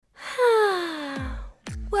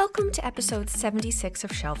Welcome to episode 76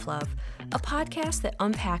 of Shelf Love, a podcast that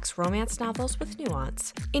unpacks romance novels with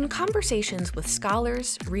nuance. In conversations with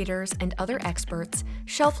scholars, readers, and other experts,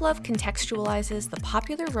 Shelf Love contextualizes the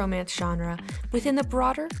popular romance genre within the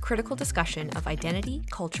broader critical discussion of identity,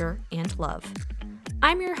 culture, and love.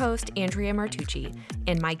 I'm your host, Andrea Martucci,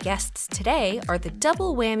 and my guests today are the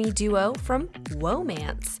double whammy duo from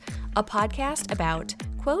Womance, a podcast about,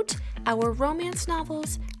 quote, our romance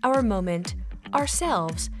novels, our moment,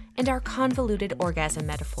 ourselves, and our convoluted orgasm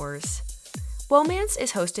metaphors. Womance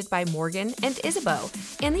is hosted by Morgan and Isabeau,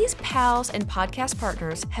 and these pals and podcast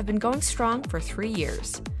partners have been going strong for 3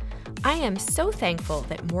 years. I am so thankful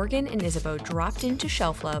that Morgan and Isabeau dropped into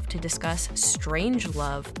Shelf Love to discuss Strange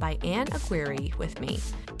Love by Anne Aguirre with me.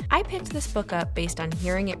 I picked this book up based on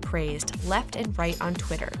hearing it praised left and right on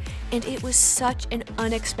Twitter, and it was such an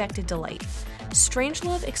unexpected delight.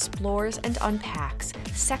 Strangelove explores and unpacks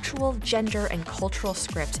sexual, gender, and cultural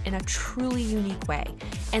scripts in a truly unique way,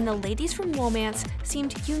 and the ladies from Womance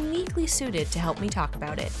seemed uniquely suited to help me talk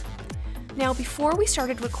about it. Now, before we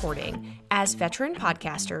started recording, as veteran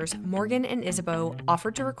podcasters, Morgan and Isabeau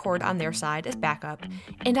offered to record on their side as backup,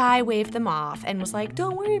 and I waved them off and was like,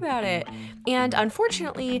 don't worry about it. And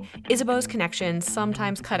unfortunately, Isabeau's connection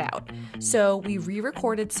sometimes cut out. So we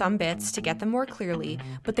re-recorded some bits to get them more clearly,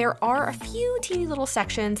 but there are a few teeny little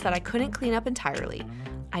sections that I couldn't clean up entirely.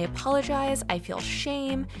 I apologize, I feel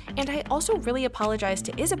shame, and I also really apologize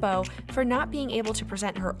to Isabeau for not being able to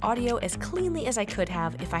present her audio as cleanly as I could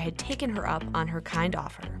have if I had taken her up on her kind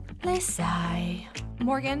offer. Let's sigh.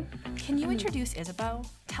 Morgan, can you introduce Isabeau?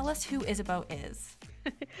 Tell us who Isabeau is.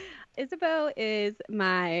 Isabeau is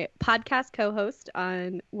my podcast co-host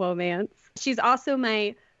on Womance. She's also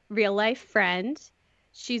my real-life friend.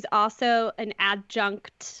 She's also an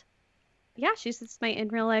adjunct. Yeah, she's just my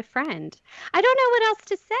in-real-life friend. I don't know what else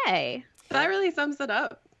to say. That really sums it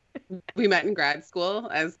up. We met in grad school,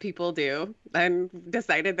 as people do, and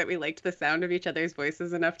decided that we liked the sound of each other's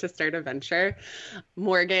voices enough to start a venture.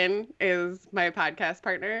 Morgan is my podcast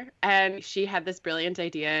partner, and she had this brilliant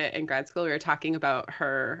idea in grad school. We were talking about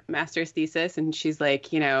her master's thesis, and she's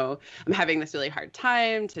like, I'm having this really hard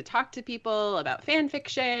time to talk to people about fan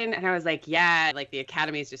fiction. And I was like, yeah, like the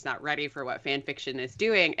Academy is just not ready for what fan fiction is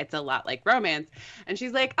doing. It's a lot like romance. And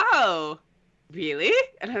she's like, oh, really?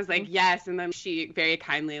 And I was like, yes. And then she very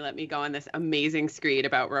kindly let me go on this amazing screed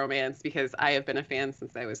about romance because I have been a fan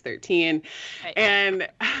since I was 13. Right. And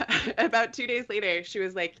about 2 days later, she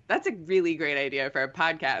was like, that's a really great idea for a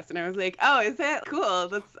podcast. And I was like, oh, is it?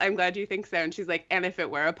 Cool. I'm glad you think so. And she's like, and if it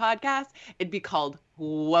were a podcast, it'd be called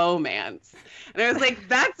Womance. And I was like,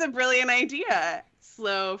 that's a brilliant idea.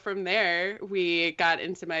 So from there, we got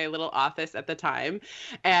into my little office at the time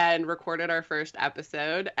and recorded our first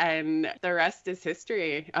episode. And the rest is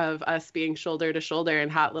history of us being shoulder to shoulder in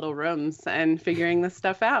hot little rooms and figuring this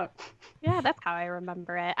stuff out. Yeah, that's how I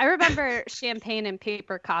remember it. I remember champagne and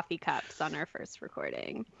paper coffee cups on our first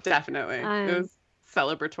recording. Definitely. It was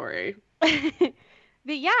celebratory.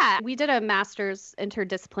 But yeah, we did a master's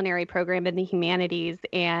interdisciplinary program in the humanities,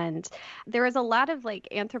 and there was a lot of like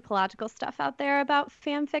anthropological stuff out there about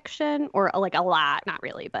fan fiction, or like a lot, not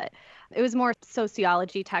really, but it was more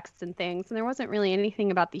sociology texts and things, and there wasn't really anything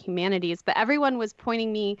about the humanities, but everyone was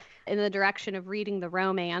pointing me in the direction of reading the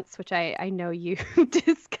romance, which I know you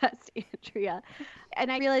discussed, Andrea.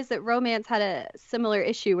 And I realized that romance had a similar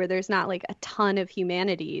issue where there's not like a ton of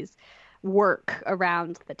humanities work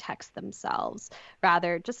around the text themselves,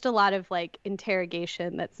 rather just a lot of like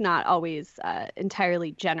interrogation that's not always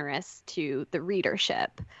entirely generous to the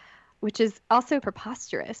readership, which is also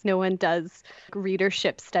preposterous. No one does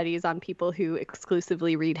readership studies on people who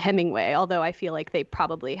exclusively read Hemingway, although I feel like they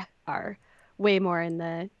probably are way more in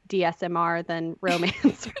the DSMR than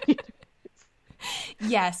romance readers.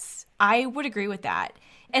 Yes, I would agree with that.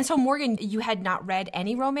 And so, Morgan, you had not read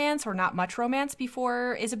any romance or not much romance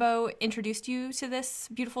before Isabeau introduced you to this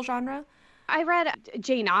beautiful genre? I read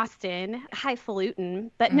Jane Austen, highfalutin,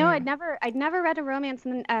 but no, I'd never read a romance.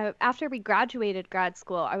 And then after we graduated grad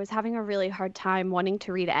school, I was having a really hard time wanting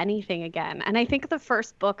to read anything again. And I think the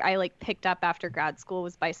first book I picked up after grad school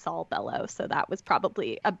was by Saul Bellow, so that was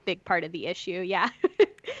probably a big part of the issue. Yeah.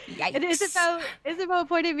 Yikes. And Isabeau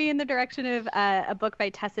pointed me in the direction of a book by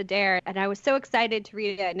Tessa Dare, and I was so excited to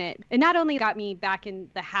read it. And it not only got me back in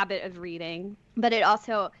the habit of reading, but it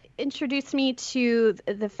also introduced me to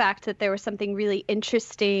the fact that there was something really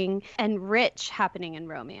interesting and rich happening in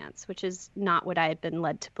romance, which is not what I had been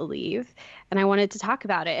led to believe. And I wanted to talk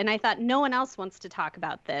about it. And I thought, no one else wants to talk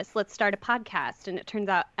about this. Let's start a podcast. And it turns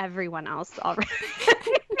out everyone else already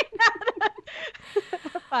had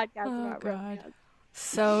a podcast about romance.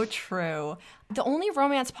 So true. The only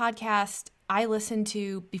romance podcast I listened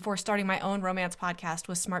to before starting my own romance podcast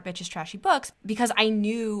was Smart Bitches Trashy Books, because I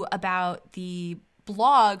knew about the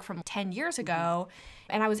blog from 10 years ago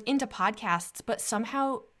and I was into podcasts, but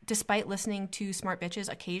somehow, despite listening to Smart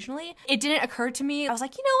Bitches occasionally, it didn't occur to me. I was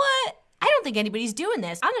like, you know what? I don't think anybody's doing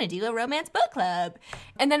this. I'm going to do a romance book club.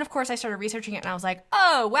 And then, of course, I started researching it and I was like,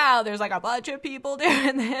 oh, wow, there's like a bunch of people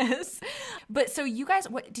doing this. But so you guys,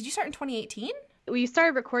 what did you start in 2018? We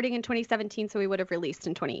started recording in 2017, so we would have released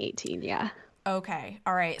in 2018, yeah. Okay.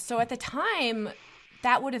 All right. So at the time,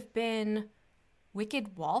 that would have been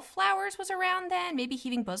Wicked Wallflowers was around then, maybe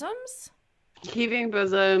Heaving Bosoms? Heaving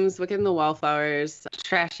Bosoms, Wicked and the Wallflowers,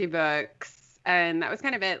 Trashy Books. And that was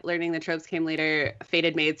kind of it. Learning the Tropes came later.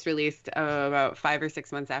 Fated Mates released about 5 or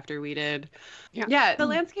 6 months after we did. Yeah, the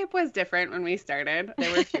landscape was different when we started.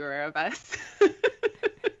 There were fewer of us.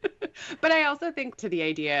 But I also think to the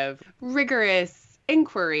idea of rigorous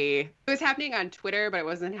inquiry, it was happening on Twitter, but it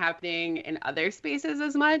wasn't happening in other spaces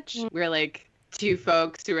as much. We're like two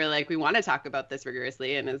folks who were like, we want to talk about this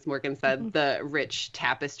rigorously. And as Morgan said, the rich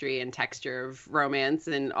tapestry and texture of romance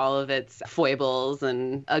and all of its foibles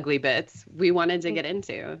and ugly bits, we wanted to get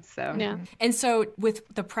into. So, yeah. And so with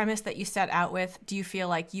the premise that you set out with, do you feel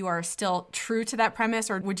like you are still true to that premise,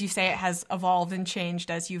 or would you say it has evolved and changed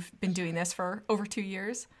as you've been doing this for over 2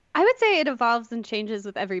 years? I would say it evolves and changes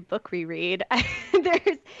with every book we read.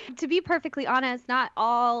 To be perfectly honest, not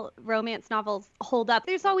all romance novels hold up.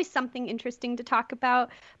 There's always something interesting to talk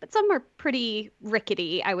about, but some are pretty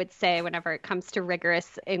rickety, I would say, whenever it comes to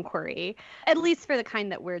rigorous inquiry, at least for the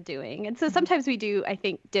kind that we're doing. And so sometimes we do, I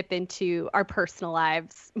think, dip into our personal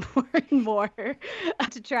lives more and more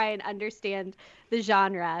to try and understand the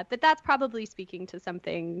genre. But that's probably speaking to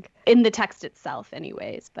something in the text itself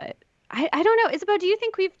anyways. But I don't know. Isabeau, do you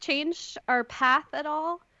think we've changed our path at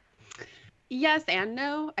all? Yes and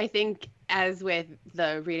no. I think as with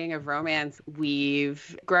the reading of romance,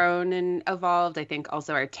 we've grown and evolved. I think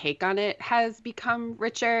also our take on it has become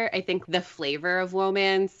richer. I think the flavor of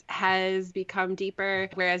romance has become deeper.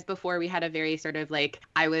 Whereas before we had a very sort of like,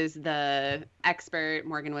 I was the expert,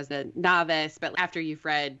 Morgan was the novice, but after you've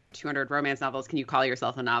read 200 romance novels, can you call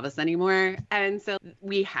yourself a novice anymore? And so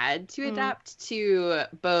we had to adapt to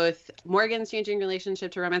both Morgan's changing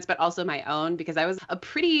relationship to romance, but also my own, because I was a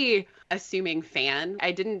pretty assuming fan.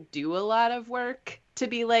 I didn't do a lot of work to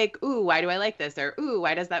be like, ooh, why do I like this? Or, ooh,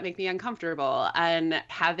 why does that make me uncomfortable? And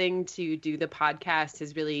having to do the podcast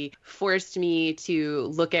has really forced me to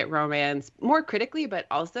look at romance more critically, but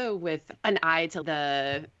also with an eye to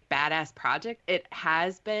the badass project it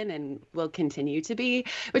has been and will continue to be,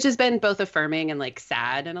 which has been both affirming and like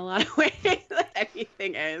sad in a lot of ways, like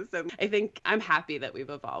anything is. And I think I'm happy that we've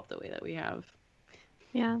evolved the way that we have.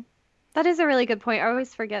 Yeah. That is a really good point. I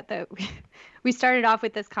always forget that we started off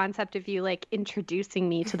with this concept of you like introducing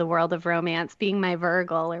me to the world of romance, being my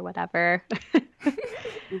Virgil or whatever.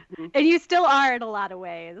 And you still are in a lot of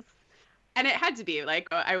ways. And it had to be like,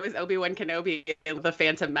 I was Obi-Wan Kenobi in The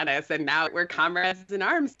Phantom Menace, and now we're comrades in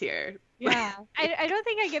arms here. Yeah. I don't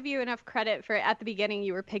think I give you enough credit for at the beginning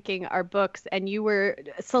you were picking our books and you were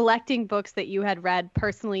selecting books that you had read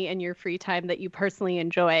personally in your free time that you personally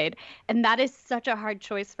enjoyed. And that is such a hard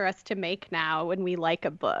choice for us to make now when we like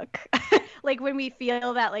a book. Like when we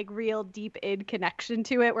feel that like real deep in connection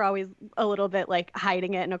to it, we're always a little bit like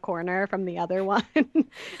hiding it in a corner from the other one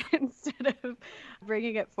instead of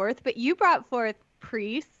bringing it forth. But you brought forth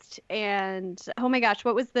Priest and, oh my gosh,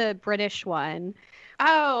 what was the British one?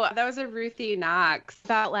 Oh, that was a Ruthie Knox.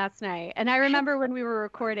 About last night. And I remember when we were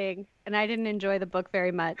recording and I didn't enjoy the book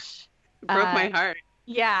very much. It broke my heart.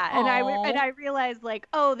 Yeah. And I realized like,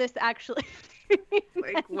 oh, this actually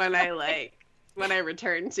like when I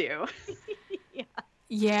return to.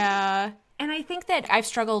 Yeah. And I think that I've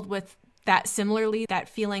struggled with that similarly, that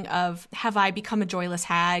feeling of, have I become a joyless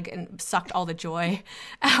hag and sucked all the joy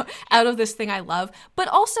out of this thing I love? But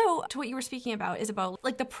also to what you were speaking about, Isabeau,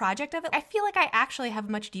 like the project of it, I feel like I actually have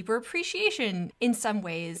a much deeper appreciation in some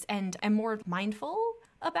ways and am more mindful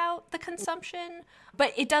about the consumption.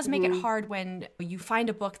 But it does make it hard when you find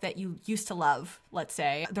a book that you used to love, let's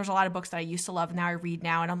say. There's a lot of books that I used to love and now I read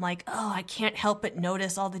now and I'm like, oh, I can't help but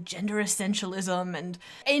notice all the gender essentialism and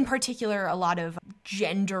in particular a lot of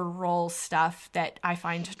gender role stuff that I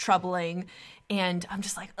find troubling. And I'm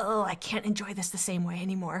just like, oh, I can't enjoy this the same way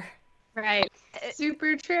anymore. Right.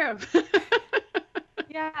 Super true.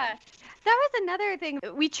 Yeah. That was another thing.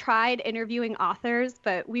 We tried interviewing authors,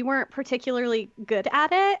 but we weren't particularly good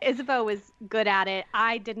at it. Isabeau was good at it.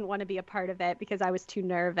 I didn't want to be a part of it because I was too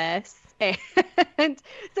nervous. And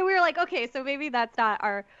so we were like, okay, so maybe that's not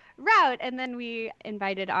our route. And then we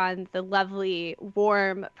invited on the lovely,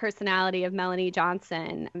 warm personality of Melanie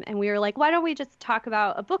Johnson. And we were like, why don't we just talk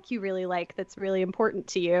about a book you really like that's really important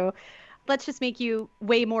to you? Let's just make you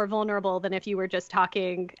way more vulnerable than if you were just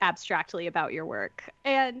talking abstractly about your work.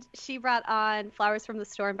 And she brought on Flowers from the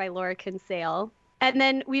Storm by Laura Kinsale. And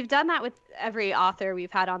then we've done that with every author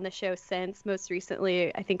we've had on the show since. Most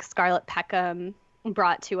recently, I think Scarlett Peckham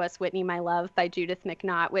brought to us Whitney, My Love by Judith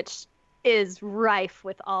McNaught, which is rife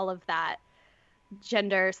with all of that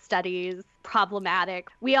gender studies problematic.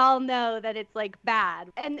 We all know that it's like bad.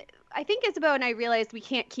 And I think Isabeau and I realized we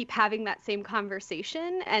can't keep having that same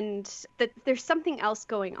conversation and that there's something else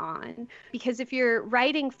going on. Because if you're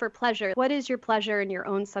writing for pleasure, what is your pleasure in your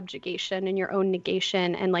own subjugation and your own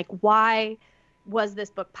negation? And like, why was this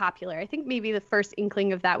book popular? I think maybe the first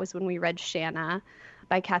inkling of that was when we read Shanna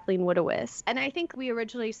by Kathleen Woodiwiss. And I think we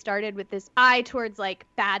originally started with this eye towards like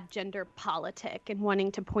bad gender politic and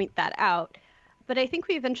wanting to point that out. But I think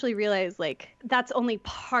we eventually realized like that's only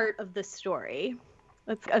part of the story.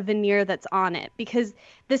 That's a veneer that's on it, because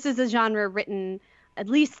this is a genre written at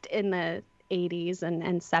least in the 80s and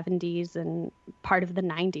 70s and part of the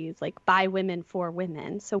 90s, like by women for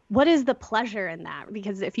women. So what is the pleasure in that?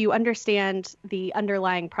 Because if you understand the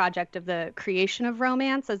underlying project of the creation of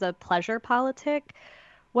romance as a pleasure politic,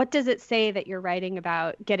 what does it say that you're writing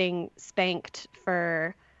about getting spanked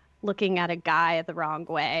for looking at a guy the wrong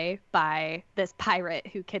way by this pirate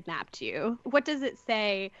who kidnapped you? What does it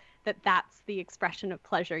say that that's the expression of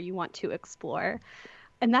pleasure you want to explore?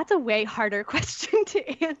 And that's a way harder question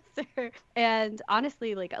to answer. And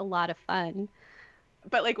honestly, like a lot of fun.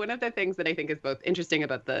 But like one of the things that I think is both interesting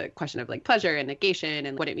about the question of like pleasure and negation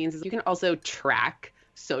and what it means is you can also track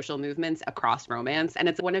social movements across romance. And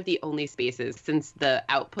it's one of the only spaces, since the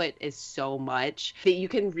output is so much, that you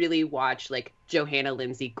can really watch like Johanna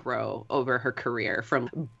Lindsey grow over her career, from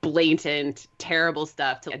blatant, terrible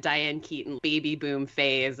stuff to a Diane Keaton baby boom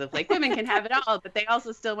phase of like women can have it all, but they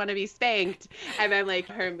also still want to be spanked. And then like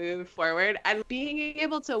her move forward and being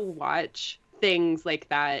able to watch things like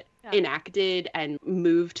that enacted and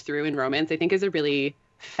moved through in romance, I think is a really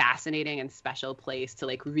fascinating and special place to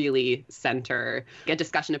like really center a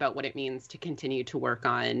discussion about what it means to continue to work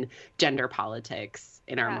on gender politics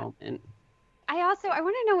in our moment. I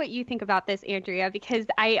want to know what you think about this, Andrea, because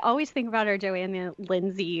I always think about our Johanna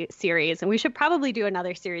Lindsey series, and we should probably do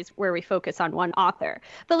another series where we focus on one author.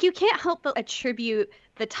 But you can't help but attribute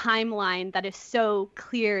the timeline that is so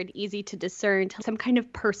clear and easy to discern to some kind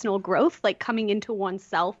of personal growth, like coming into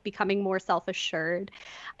oneself, becoming more self-assured,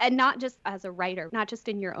 and not just as a writer, not just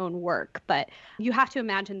in your own work, but you have to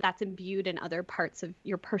imagine that's imbued in other parts of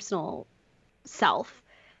your personal self.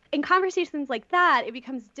 In conversations like that, it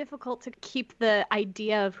becomes difficult to keep the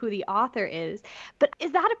idea of who the author is. But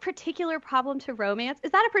is that a particular problem to romance?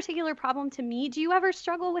 Is that a particular problem to me? Do you ever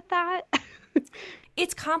struggle with that?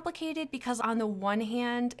 It's complicated because on the one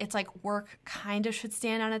hand, it's like work kind of should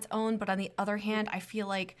stand on its own. But on the other hand, I feel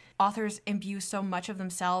like authors imbue so much of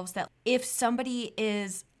themselves that if somebody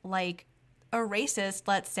is like a racist,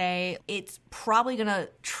 let's say, it's probably going to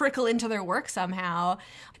trickle into their work somehow.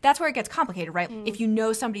 That's where it gets complicated, right? If you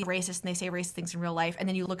know somebody's racist and they say racist things in real life, and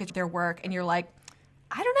then you look at their work and you're like,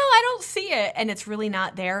 I don't know, I don't see it. And it's really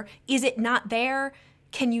not there. Is it not there?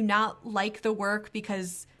 Can you not like the work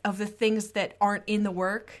because of the things that aren't in the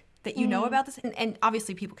work that you know about this? And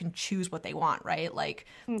obviously people can choose what they want, right? Like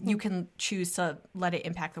you can choose to let it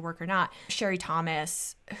impact the work or not. Sherry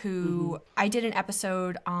Thomas, who I did an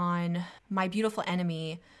episode on My Beautiful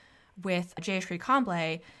Enemy with Jayashri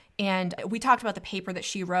Kamble, and we talked about the paper that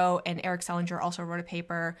she wrote, and Eric Selinger also wrote a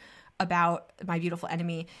paper about My Beautiful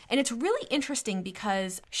Enemy. And it's really interesting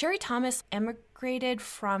because Sherry Thomas emigrated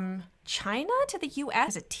from China to the U.S.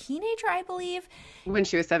 as a teenager, I believe. When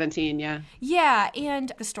she was 17, yeah. Yeah,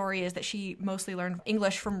 and the story is that she mostly learned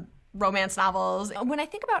English from romance novels. When I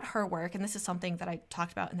think about her work, and this is something that I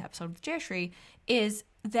talked about in the episode with Jayashri, is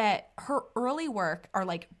that her early work are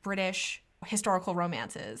like British historical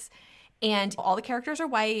romances. And all the characters are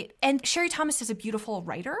white. And Sherry Thomas is a beautiful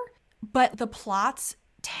writer, but the plots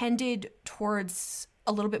tended towards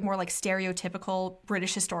a little bit more like stereotypical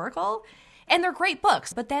British historical. And they're great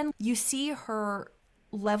books. But then you see her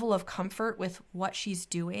level of comfort with what she's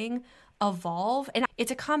doing evolve. And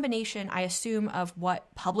it's a combination, I assume, of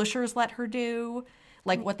what publishers let her do.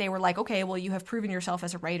 Like what they were like, okay, well, you have proven yourself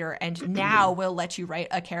as a writer, and now we'll let you write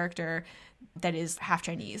a character that is half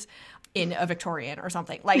Chinese in a Victorian or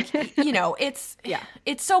something. Like, you know, it's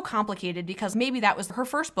so complicated because maybe that was her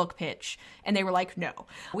first book pitch and they were like, no,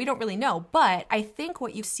 we don't really know. But I think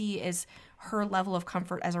what you see is her level of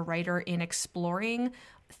comfort as a writer in exploring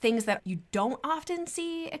things that you don't often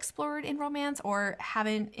see explored in romance or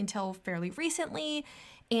haven't until fairly recently.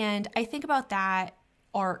 And I think about that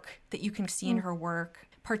arc that you can see in her work,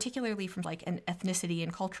 particularly from like an ethnicity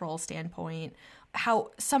and cultural standpoint,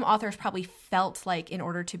 how some authors probably felt like in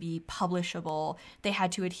order to be publishable, they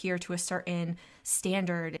had to adhere to a certain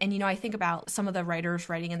standard. And, you know, I think about some of the writers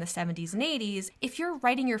writing in the 70s and 80s. If you're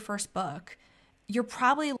writing your first book, you're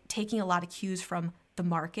probably taking a lot of cues from the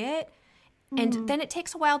market. And then it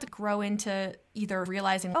takes a while to grow into either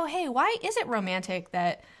realizing, oh, hey, why is it romantic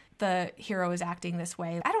that the hero is acting this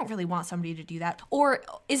way? I don't really want somebody to do that. Or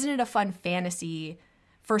isn't it a fun fantasy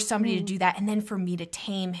for somebody to do that and then for me to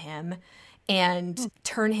tame him and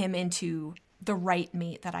turn him into the right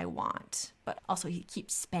mate that I want? But also he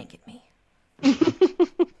keeps spanking me.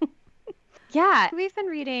 Yeah, we've been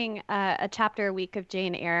reading a chapter a week of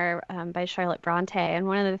Jane Eyre by Charlotte Bronte, and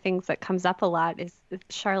one of the things that comes up a lot is that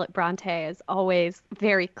Charlotte Bronte is always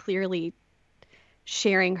very clearly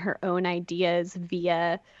sharing her own ideas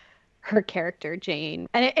via her character Jane.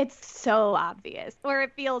 And it's so obvious, or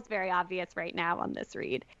it feels very obvious right now on this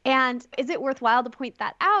read. And is it worthwhile to point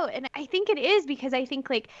that out? And I think it is, because I think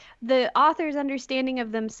like the author's understanding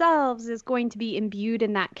of themselves is going to be imbued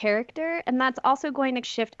in that character. And that's also going to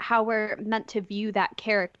shift how we're meant to view that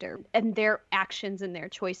character and their actions and their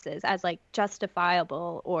choices as like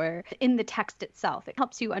justifiable or in the text itself. It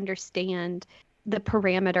helps you understand the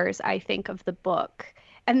parameters, I think, of the book.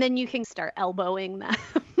 And then you can start elbowing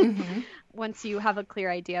them once you have a clear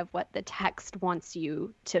idea of what the text wants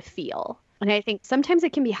you to feel. And I think sometimes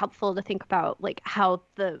it can be helpful to think about like how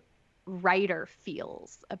the writer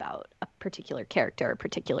feels about a particular character or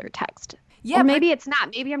particular text. Yeah, or maybe it's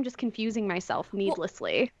not. Maybe I'm just confusing myself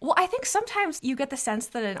needlessly. Well, I think sometimes you get the sense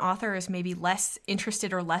that an author is maybe less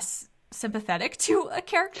interested or less sympathetic to a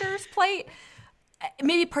character's plight.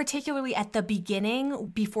 Maybe particularly at the beginning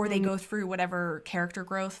before they go through whatever character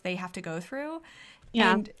growth they have to go through.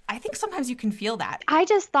 Yeah. And I think sometimes you can feel that. I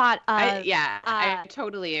just thought I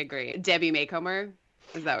totally agree. Debbie Macomber.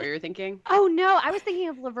 Is that what you were thinking? Oh, no. I was thinking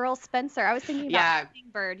of Lavrel Spencer. I was thinking about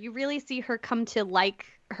Hummingbird. You really see her come to like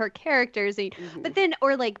her characters. But then,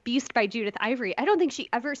 or like Beast by Judith Ivory. I don't think she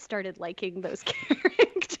ever started liking those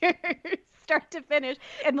characters. Start to finish.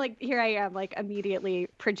 And like here I am like immediately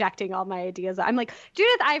projecting all my ideas. I'm like,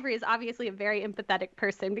 Judith Ivory is obviously a very empathetic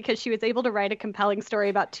person because she was able to write a compelling story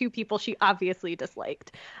about two people she obviously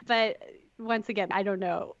disliked. But once again, I don't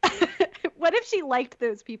know. What if she liked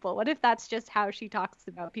those people? What if that's just how she talks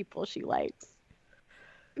about people she likes?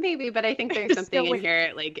 Maybe, but I think there's something in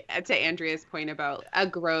here, like to Andrea's point about a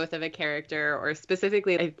growth of a character, or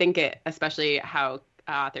specifically, I think it, especially how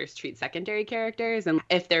authors treat secondary characters, and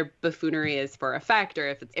if their buffoonery is for effect,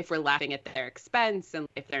 or if we're laughing at their expense, and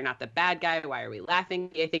if they're not the bad guy, why are we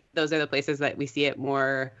laughing? I think those are the places that we see it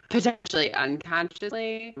more potentially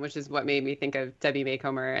unconsciously, which is what made me think of Debbie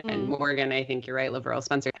Macomber and Morgan. I think you're right, Lavrel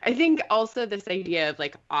Spencer. I think also this idea of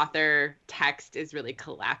like author text is really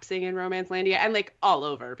collapsing in Romancelandia and like all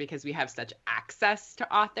over, because we have such access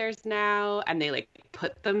to authors now, and they like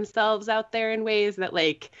put themselves out there in ways that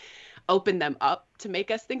like open them up to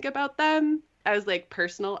make us think about them as like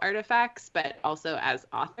personal artifacts, but also as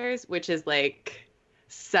authors, which is like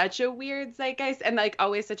such a weird zeitgeist, and like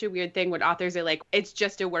always such a weird thing when authors are like, it's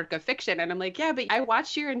just a work of fiction. And I'm like, yeah, but I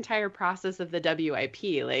watched your entire process of the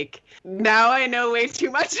WIP. Like now I know way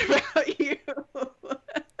too much about you.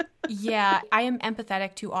 Yeah, I am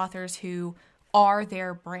empathetic to authors who are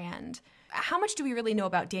their brand. How much do we really know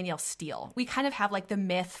about Danielle Steel? We kind of have like the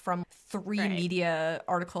myth from three media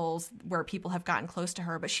articles where people have gotten close to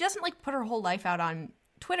her, but she doesn't like put her whole life out on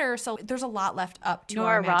Twitter. So there's a lot left up to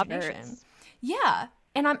our imagination. Roberts. Yeah.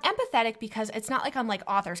 And I'm empathetic because it's not like I'm like,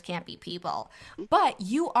 authors can't be people, but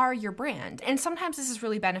you are your brand. And sometimes this is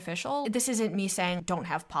really beneficial. This isn't me saying don't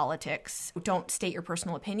have politics, don't state your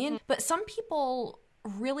personal opinion, but some people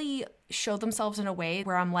really show themselves in a way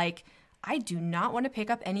where I'm like, I do not want to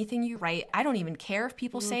pick up anything you write. I don't even care if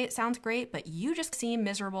people say it sounds great, but you just seem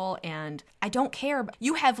miserable and I don't care.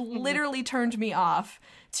 You have literally turned me off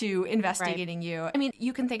to investigating you. I mean,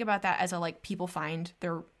 you can think about that as a like people find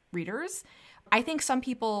their readers. I think some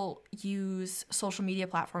people use social media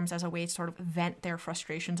platforms as a way to sort of vent their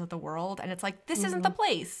frustrations with the world. And it's like, this isn't the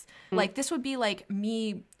place. Like this would be like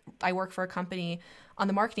me, I work for a company on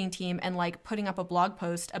the marketing team, and like putting up a blog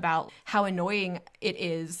post about how annoying it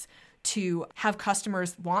is to have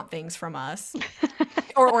customers want things from us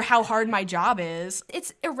or how hard my job is.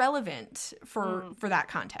 It's irrelevant for that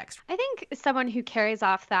context. I think someone who carries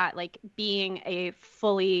off that like being a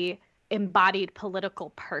fully embodied political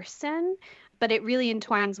person but it really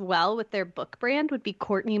entwines well with their book brand, would be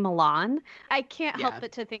Courtney Milan. I can't help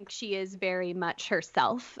but to think she is very much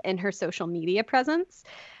herself in her social media presence.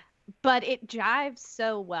 But it jives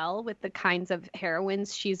so well with the kinds of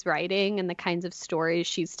heroines she's writing and the kinds of stories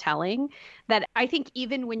she's telling that I think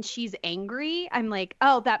even when she's angry, I'm like,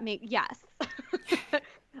 oh, yes.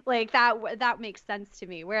 Like that makes sense to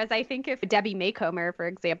me. Whereas I think if Debbie Maycomer, for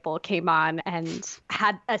example, came on and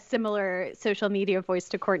had a similar social media voice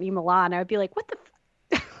to Courtney Milan, I would be like, what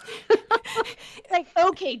the like,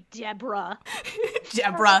 okay, Deborah.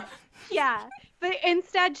 Yeah. But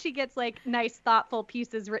instead, she gets like nice, thoughtful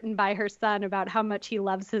pieces written by her son about how much he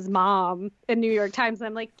loves his mom in New York Times. And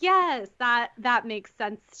I'm like, yes, that makes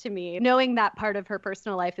sense to me. Knowing that part of her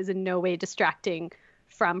personal life is in no way distracting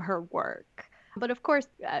from her work. But of course,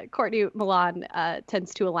 Courtney Milan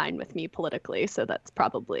tends to align with me politically. So that's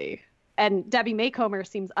probably. And Debbie Maycomer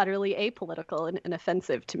seems utterly apolitical and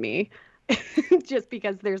inoffensive to me. Just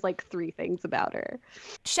because there's like 3 things about her.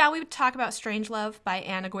 Shall we talk about Strangelove by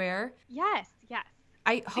Anne Aguirre? Yes.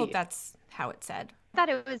 I hope that's how it's said. I thought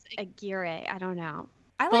it was Aguirre. I don't know.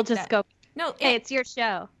 We'll just go. No, hey, it's your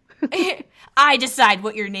show. I decide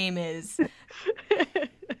what your name is.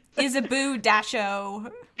 Isabu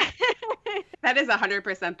Dasho. That is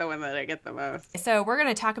 100% the one that I get the most. So we're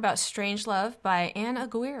going to talk about Strangelove by Anne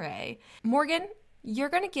Aguirre. Morgan, you're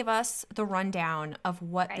going to give us the rundown of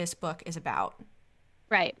what this book is about.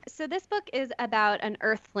 Right. So this book is about an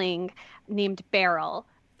earthling named Beryl.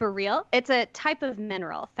 For real, it's a type of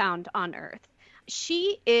mineral found on Earth.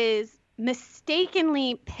 She is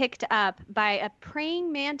mistakenly picked up by a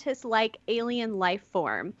praying mantis-like alien life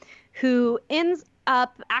form who ends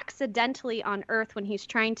up accidentally on Earth when he's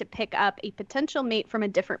trying to pick up a potential mate from a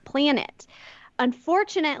different planet.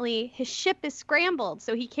 Unfortunately, his ship is scrambled,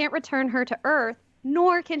 so he can't return her to Earth,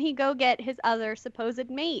 nor can he go get his other supposed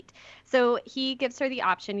mate. So he gives her the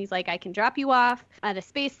option. He's like, I can drop you off at a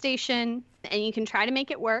space station and you can try to make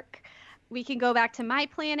it work. We can go back to my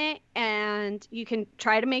planet and you can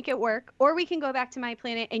try to make it work. Or we can go back to my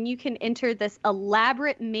planet and you can enter this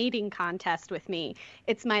elaborate mating contest with me.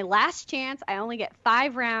 It's my last chance. I only get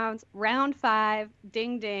 5 rounds. Round 5.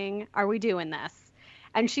 Ding, ding. Are we doing this?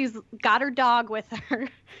 And she's got her dog with her.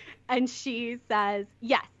 And she says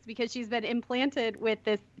yes, because she's been implanted with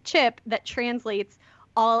this chip that translates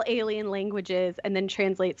all alien languages and then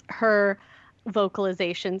translates her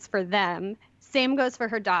vocalizations for them. Same goes for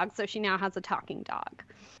her dog, so she now has a talking dog.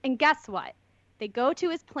 And guess what? They go to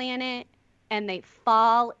his planet and they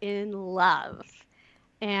fall in love.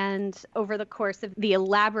 And over the course of the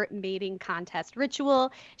elaborate mating contest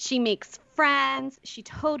ritual, she makes friends. She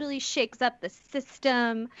totally shakes up the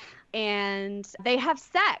system. And they have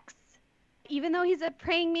sex. Even though he's a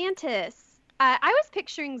praying mantis. I was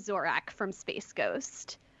picturing Zorak from Space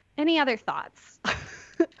Ghost. Any other thoughts?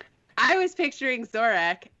 I was picturing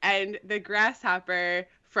Zorak and the grasshopper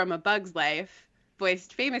from A Bug's Life,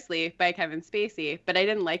 voiced famously by Kevin Spacey. But I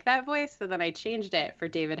didn't like that voice, so then I changed it for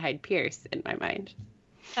David Hyde Pierce in my mind.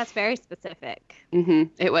 That's very specific. Mm-hmm.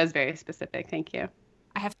 It was very specific. Thank you.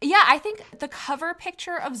 I think the cover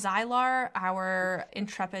picture of Xylar, our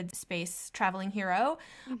intrepid space traveling hero,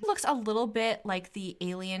 looks a little bit like the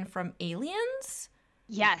alien from Aliens.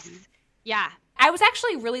 Yes. Yeah. I was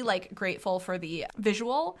actually really grateful for the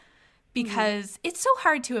visual because it's so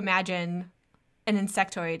hard to imagine an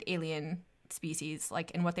insectoid alien species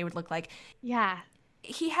and what they would look like. Yeah.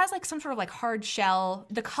 He has some sort of hard shell.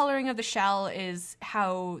 The coloring of the shell is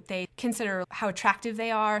how they consider how attractive they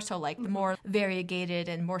are. So the more variegated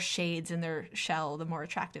and more shades in their shell, the more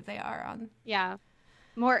attractive they are. Yeah.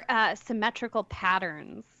 More symmetrical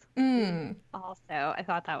patterns. Also, I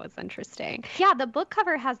thought that was interesting. Yeah, the book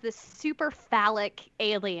cover has this super phallic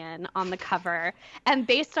alien on the cover. And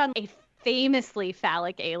based on a famously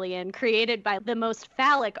phallic alien created by the most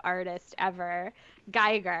phallic artist ever,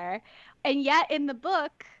 Geiger. And yet in the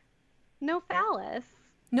book, no phallus.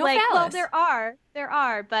 No phallus. Well, there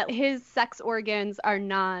are, but his sex organs are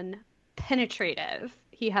non-penetrative.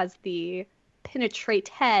 He has the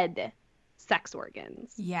penetrated sex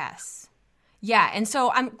organs. Yes. Yeah, and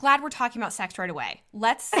so I'm glad we're talking about sex right away.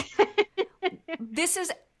 This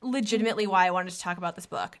is legitimately why I wanted to talk about this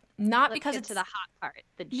book. Not because it's to the hot part,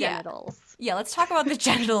 the genitals. Yeah, let's talk about the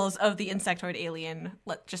genitals of the insectoid alien.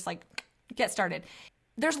 Let's just get started.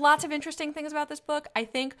 There's lots of interesting things about this book, I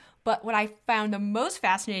think, but what I found the most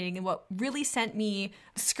fascinating and what really sent me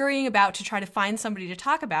scurrying about to try to find somebody to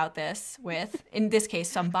talk about this with, in this case,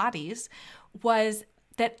 some bodies, was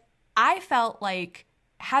that I felt like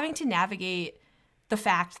having to navigate the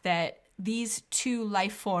fact that these two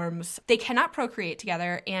life forms, they cannot procreate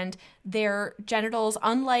together, and their genitals,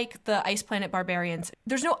 unlike the ice planet barbarians,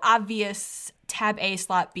 there's no obvious tab A,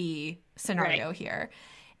 slot B scenario here.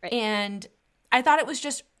 Right. And I thought it was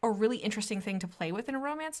just a really interesting thing to play with in a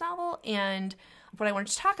romance novel. And what I wanted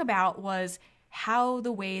to talk about was how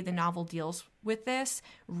the way the novel deals with this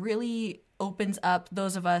really opens up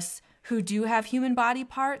those of us who do have human body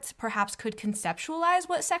parts, perhaps could conceptualize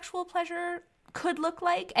what sexual pleasure could look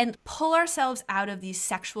like and pull ourselves out of these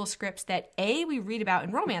sexual scripts that A, we read about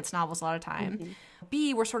in romance novels a lot of time, mm-hmm.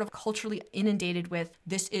 B, we're sort of culturally inundated with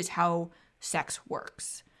this is how sex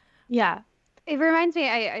works. Yeah. It reminds me,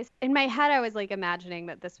 I in my head, I was like imagining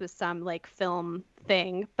that this was some like film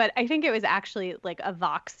thing, but I think it was actually like a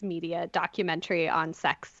Vox Media documentary on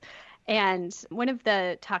sex. And one of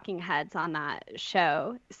the talking heads on that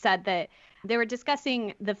show said that they were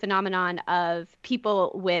discussing the phenomenon of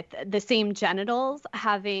people with the same genitals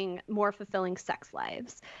having more fulfilling sex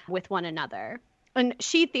lives with one another. And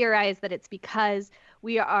she theorized that it's because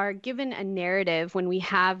we are given a narrative when we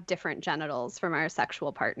have different genitals from our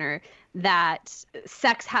sexual partner that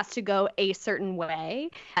sex has to go a certain way,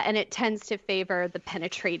 and it tends to favor the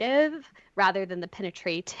penetrative rather than the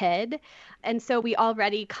penetrated. And so we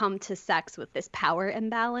already come to sex with this power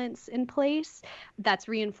imbalance in place that's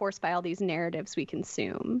reinforced by all these narratives we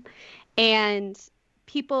consume. And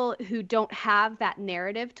people who don't have that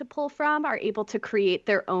narrative to pull from are able to create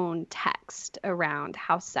their own text around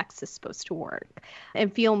how sex is supposed to work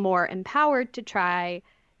and feel more empowered to try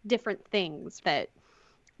different things that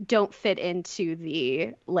don't fit into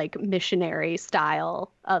the like missionary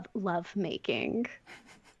style of lovemaking,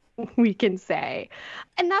 we can say.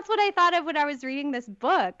 And that's what I thought of when I was reading this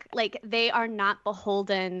book. Like, they are not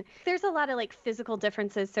beholden. There's a lot of like physical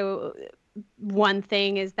differences. So one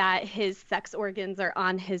thing is that his sex organs are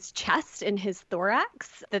on his chest and his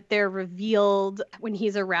thorax, that they're revealed when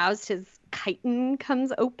he's aroused. His chitin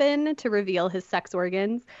comes open to reveal his sex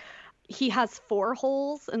organs. He has 4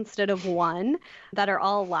 holes instead of 1 that are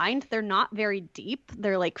all lined. They're not very deep.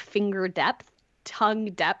 They're like finger depth, tongue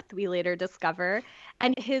depth, we later discover.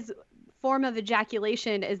 And his form of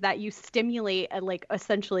ejaculation is that you stimulate a, like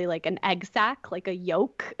essentially like an egg sac, like a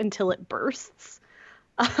yolk, until it bursts.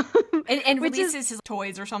 and releases his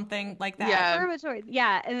toys or something like that. Yeah.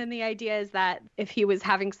 Yeah. And then the idea is that if he was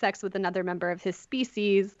having sex with another member of his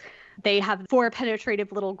species, they have 4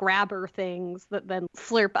 penetrative little grabber things that then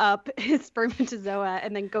slurp up his spermatozoa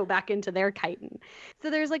and then go back into their chitin. So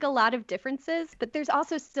there's like a lot of differences, but there's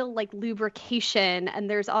also still like lubrication, and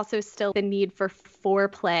there's also still the need for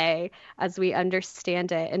foreplay as we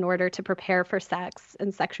understand it in order to prepare for sex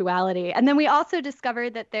and sexuality. And then we also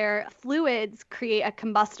discovered that their fluids create a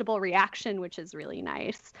combustible reaction, which is really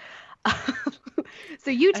nice. So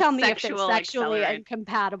you tell me if it's sexually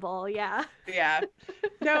incompatible. Yeah. Yeah.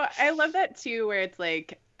 No, I love that too, where it's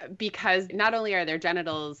like, because not only are their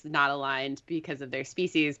genitals not aligned because of their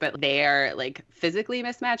species, but they are like physically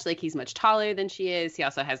mismatched. Like, he's much taller than she is. He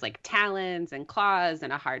also has like talons and claws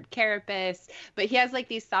and a hard carapace, but he has like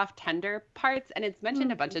these soft, tender parts. And it's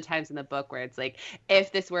mentioned a bunch of times in the book where it's like,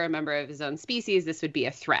 if this were a member of his own species, this would be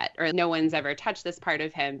a threat, or no one's ever touched this part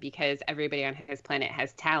of him because everybody on his planet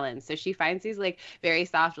has talons. So she finds these like very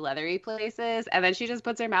soft, leathery places, and then she just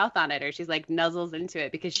puts her mouth on it, or she's like nuzzles into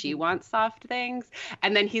it because she wants soft things.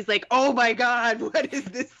 And then he's like, oh my God, what is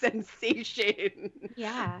this sensation?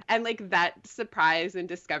 Yeah. And like that surprise and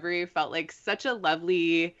discovery felt like such a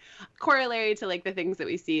lovely corollary to like the things that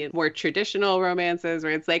we see in more traditional romances,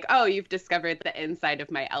 where it's like, oh, you've discovered the inside of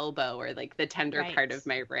my elbow, or like the tender part of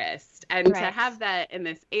my wrist. And to have that in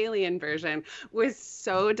this alien version was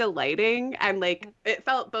so delighting. And like, it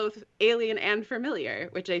felt both alien and familiar,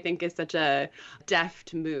 which I think is such a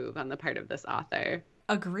deft move on the part of this author.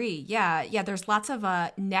 Agree. Yeah. There's lots of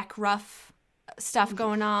neck ruff stuff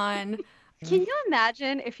going on. Can you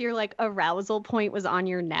imagine if your like arousal point was on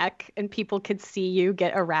your neck and people could see you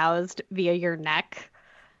get aroused via your neck?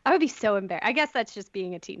 I would be so embarrassed. I guess that's just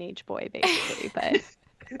being a teenage boy, basically.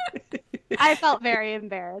 But I felt very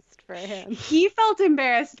embarrassed for him. He felt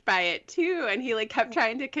embarrassed by it too, and he like kept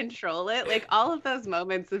trying to control it. Like, all of those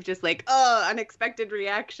moments of just like, oh, unexpected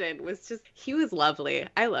reaction was just, he was lovely.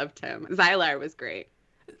 I loved him. Xylar was great.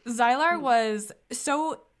 Xylar was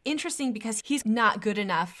so interesting because he's not good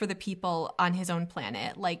enough for the people on his own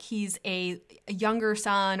planet. Like, he's a younger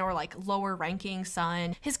son, or like lower ranking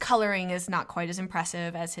son. His coloring is not quite as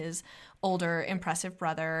impressive as his older, impressive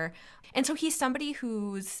brother. And so he's somebody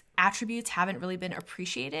whose attributes haven't really been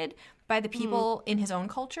appreciated by the people in his own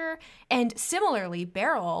culture. And similarly,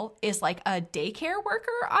 Beryl is like a daycare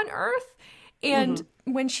worker on Earth. And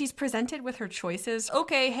when she's presented with her choices,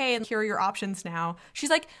 okay, hey, and here are your options now. She's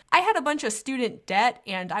like, I had a bunch of student debt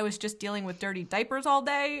and I was just dealing with dirty diapers all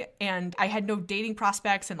day and I had no dating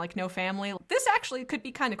prospects and like no family. This actually could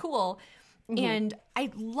be kind of cool. And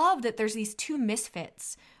I love that there's these two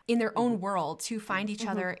misfits in their own worlds who find each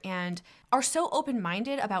other and are so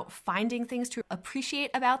open-minded about finding things to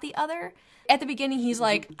appreciate about the other. At the beginning, he's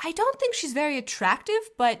like, I don't think she's very attractive,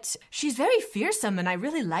 but she's very fearsome and I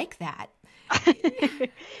really like that.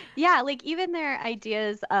 Yeah, like even their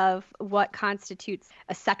ideas of what constitutes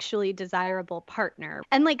a sexually desirable partner.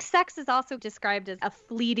 And like sex is also described as a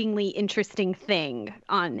fleetingly interesting thing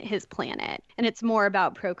on his planet. And it's more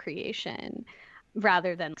about procreation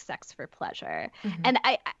rather than sex for pleasure. And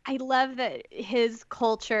I love that his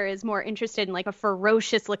culture is more interested in like a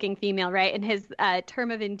ferocious looking female, right? And his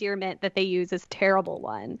term of endearment that they use is terrible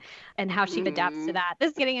one, and how she adapts to that.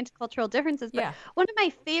 This is getting into cultural differences. But one of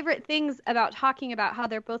my favorite things about talking about how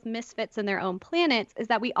they're both misfits in their own planets is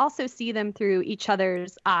that we also see them through each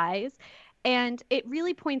other's eyes. And it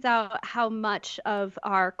really points out how much of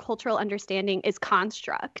our cultural understanding is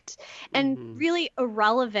construct and really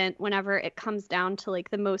irrelevant whenever it comes down to like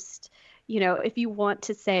the most, you know, if you want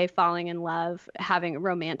to say falling in love, having a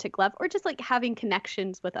romantic love, or just like having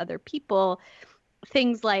connections with other people,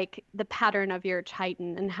 things like the pattern of your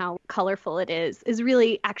chitin and how colorful it is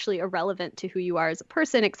really actually irrelevant to who you are as a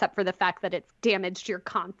person, except for the fact that it's damaged your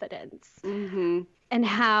confidence. And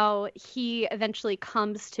how he eventually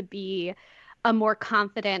comes to be a more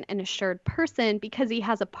confident and assured person because he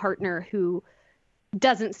has a partner who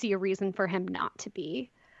doesn't see a reason for him not to be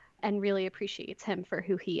and really appreciates him for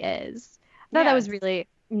who he is. I thought that was really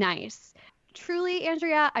nice. Truly,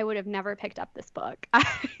 Andrea, I would have never picked up this book. I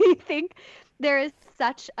think there is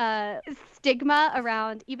such a stigma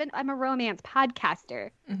around, even I'm a romance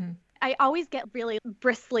podcaster. I always get really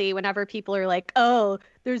bristly whenever people are like, oh,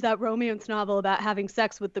 there's that romance novel about having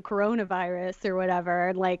sex with the coronavirus or whatever.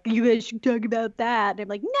 And like, you guys should talk about that. And I'm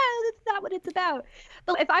like, no, that's not what it's about.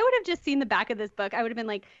 But if I would have just seen the back of this book, I would have been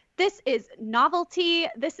like, this is novelty.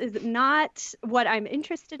 This is not what I'm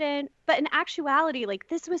interested in. But in actuality, like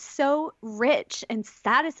this was so rich and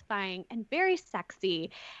satisfying and very sexy.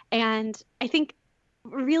 And I think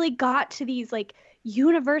really got to these like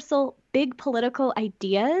universal big political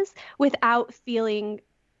ideas without feeling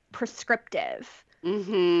prescriptive.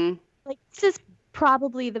 Like this is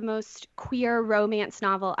probably the most queer romance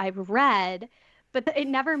novel I've read, but it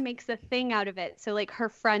never makes a thing out of it. So like her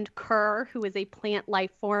friend Kerr, who is a plant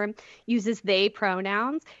life form, uses they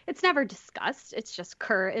pronouns. It's never discussed. It's just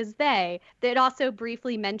Kerr is they. It also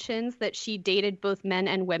briefly mentions that she dated both men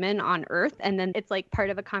and women on Earth. And then it's like part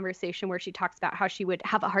of a conversation where she talks about how she would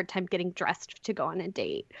have a hard time getting dressed to go on a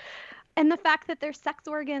date. And the fact that their sex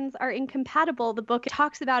organs are incompatible, the book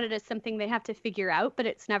talks about it as something they have to figure out, but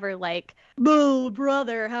it's never like, oh,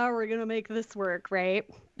 brother, how are we going to make this work, right?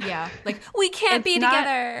 Yeah, like, we can't be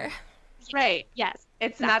together. Right. Yes.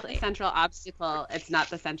 It's not the central obstacle. It's not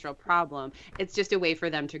the central problem. It's just a way for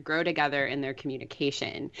them to grow together in their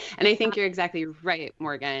communication. And I think you're exactly right,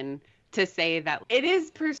 Morgan, to say that it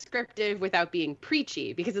is prescriptive without being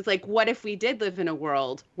preachy, because it's like, what if we did live in a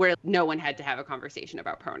world where no one had to have a conversation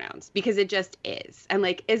about pronouns? Because it just is. And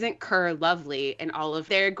like, isn't Kerr lovely in all of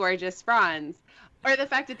their gorgeous fronds? Or the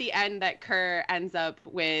fact at the end that Kerr ends up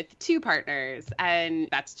with two partners. And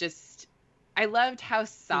that's just, I loved how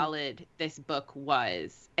solid this book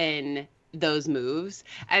was in those moves,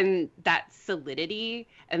 and that solidity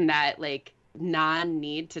and that like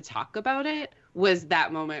non-need to talk about it was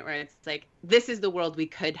that moment where it's like, this is the world we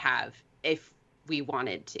could have if we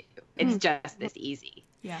wanted to. It's just this easy.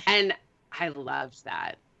 Yeah. And I loved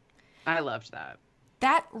that.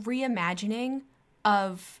 That reimagining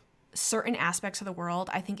of certain aspects of the world,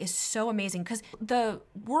 I think, is so amazing, because the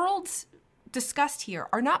worlds discussed here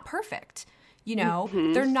are not perfect. You know,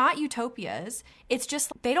 they're not utopias. It's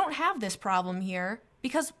just they don't have this problem here,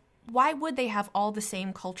 because why would they have all the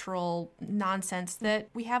same cultural nonsense that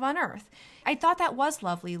we have on Earth? I thought that was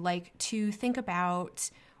lovely, like to think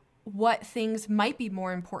about what things might be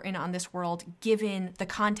more important on this world given the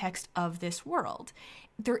context of this world.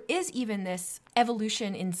 There is even this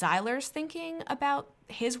evolution in Zyler's thinking about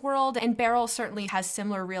his world, and Beryl certainly has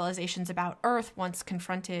similar realizations about Earth once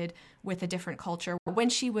confronted with a different culture. When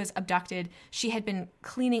she was abducted, she had been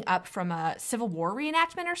cleaning up from a Civil War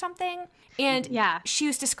reenactment or something, and she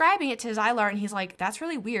was describing it to Zyler, and he's like, that's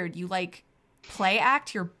really weird. You like play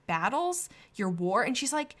act your battles, your war? And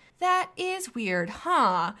she's like, that is weird,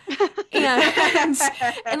 huh? and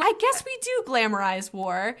I guess we do glamorize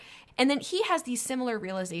war. And then he has these similar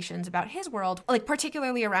realizations about his world, like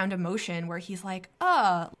particularly around emotion, where he's like,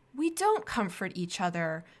 we don't comfort each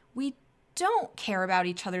other. We don't care about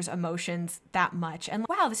each other's emotions that much. And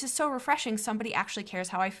wow, this is so refreshing. Somebody actually cares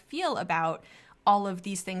how I feel about all of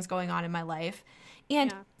these things going on in my life.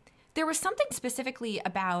 And there was something specifically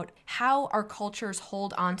about how our cultures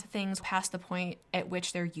hold on to things past the point at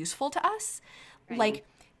which they're useful to us. Right. Like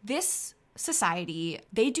this society,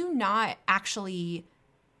 they do not actually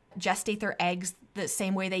gestate their eggs the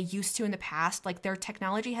same way they used to in the past. Like their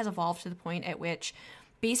technology has evolved to the point at which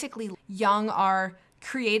basically young are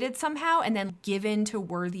created somehow and then given to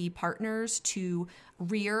worthy partners to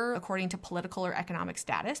rear according to political or economic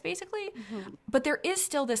status, basically. Mm-hmm. But there is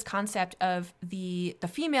still this concept of the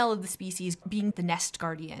female of the species being the nest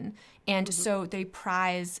guardian. And so they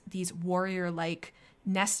prize these warrior-like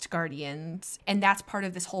nest guardians. And that's part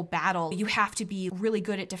of this whole battle. You have to be really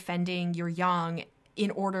good at defending your young in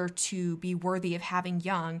order to be worthy of having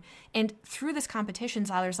young. And through this competition,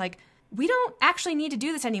 Xylar's like, we don't actually need to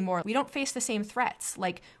do this anymore. We don't face the same threats.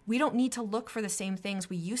 Like, we don't need to look for the same things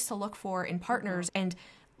we used to look for in partners and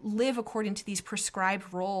live according to these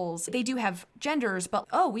prescribed roles. They do have genders, but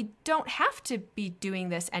we don't have to be doing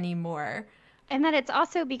this anymore. And that it's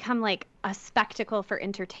also become like a spectacle for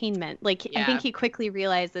entertainment. Like, I think he quickly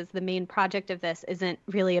realizes the main project of this isn't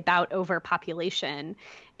really about overpopulation.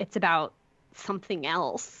 It's about something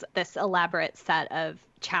else, this elaborate set of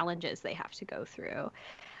challenges they have to go through.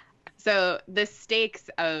 So the stakes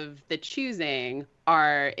of the choosing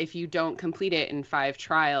are, if you don't complete it in 5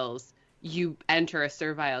 trials, you enter a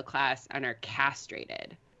servile class and are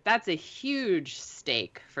castrated. That's a huge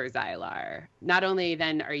stake for Xylar. Not only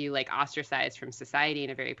then are you like ostracized from society in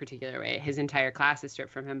a very particular way, his entire class is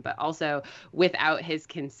stripped from him, but also without his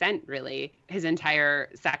consent, really, his entire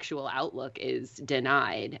sexual outlook is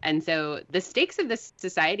denied. And so the stakes of this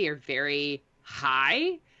society are very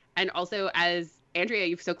high. And also, as Andrea,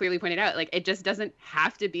 you've so clearly pointed out, like, it just doesn't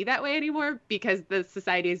have to be that way anymore because the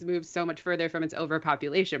society has moved so much further from its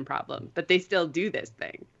overpopulation problem, but they still do this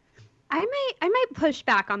thing. I might push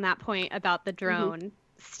back on that point about the drone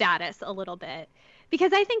status a little bit,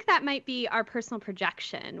 because I think that might be our personal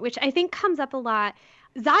projection, which I think comes up a lot.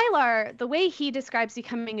 Xylar, the way he describes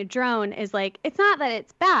becoming a drone is like, it's not that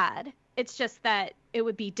it's bad, it's just that it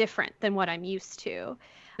would be different than what I'm used to.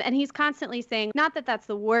 And he's constantly saying, not that that's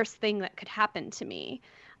the worst thing that could happen to me,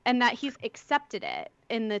 and that he's accepted it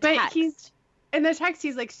in the text. In the text,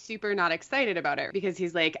 he's like super not excited about it because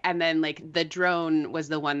he's like, and then like the drone was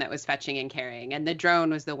the one that was fetching and carrying, and the drone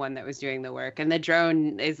was the one that was doing the work, and the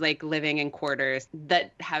drone is like living in quarters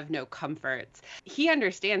that have no comforts. He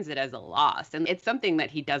understands it as a loss, and it's something that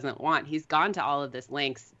he doesn't want. He's gone to all of this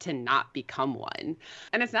lengths to not become one.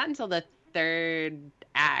 And it's not until the 3rd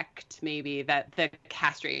act maybe that the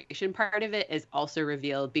castration part of it is also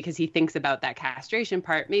revealed, because he thinks about that castration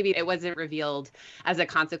part. Maybe it wasn't revealed as a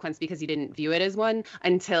consequence because he didn't view it as one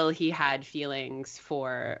until he had feelings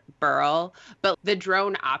for Burl. But the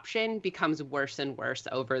drone option becomes worse and worse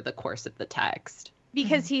over the course of the text.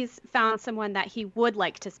 Because he's found someone that he would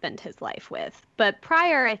like to spend his life with. But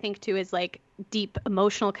prior, I think, to his like deep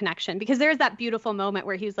emotional connection, because there's that beautiful moment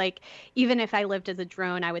where he's like, even if I lived as a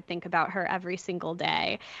drone, I would think about her every single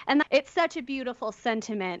day. And it's such a beautiful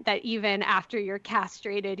sentiment that even after you're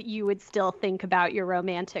castrated, you would still think about your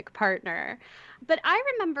romantic partner. But I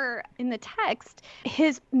remember in the text,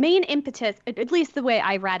 his main impetus, at least the way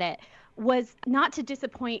I read it, was not to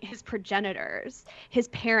disappoint his progenitors, his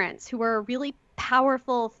parents, who were a really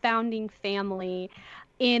powerful founding family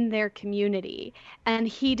in their community. And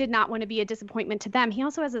he did not want to be a disappointment to them. He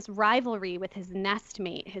also has this rivalry with his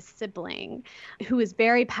nestmate, his sibling, who is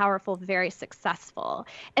very powerful, very successful.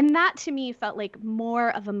 And that to me felt like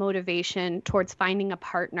more of a motivation towards finding a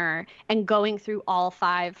partner and going through all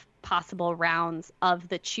 5 possible rounds of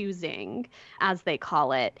the choosing, as they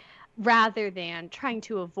call it, rather than trying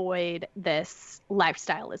to avoid this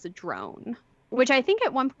lifestyle as a drone, which I think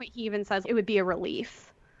at one point he even says it would be a relief.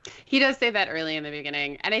 He does say that early in the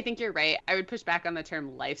beginning. And I think you're right. I would push back on the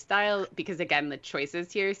term lifestyle because, again, the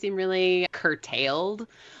choices here seem really curtailed.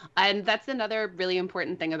 And that's another really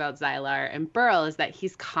important thing about Xylar and Burl, is that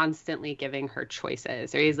he's constantly giving her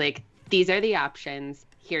choices. Or he's like, these are the options.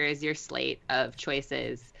 Here is your slate of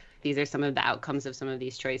choices. These are some of the outcomes of some of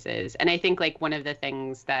these choices. And I think like one of the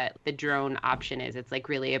things that the drone option is, it's like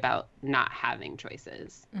really about not having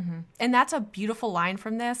choices. Mm-hmm. And that's a beautiful line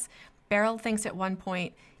from this. Beryl thinks at one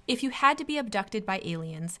point, if you had to be abducted by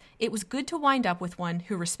aliens, it was good to wind up with one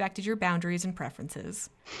who respected your boundaries and preferences.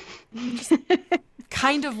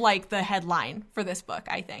 Kind of like the headline for this book,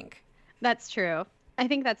 I think. That's true. I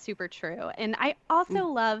think that's super true. And I also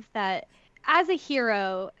love that as a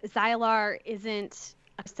hero, Xylar isn't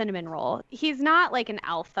a cinnamon roll. He's not like an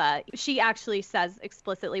alpha. She actually says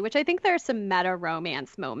explicitly, which I think there are some meta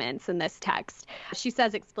romance moments in this text. She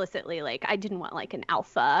says explicitly, like, I didn't want like an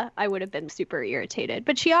alpha. I would have been super irritated.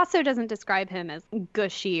 But she also doesn't describe him as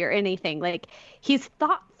gushy or anything. Like, he's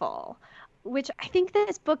thoughtful, which I think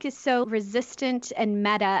this book is so resistant and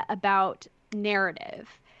meta about narrative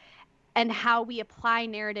and how we apply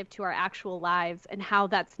narrative to our actual lives and how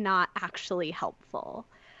that's not actually helpful.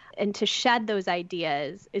 And to shed those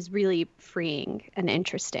ideas is really freeing and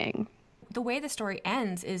interesting. The way the story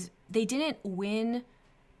ends is they didn't win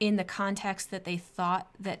in the context that they thought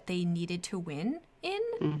that they needed to win in.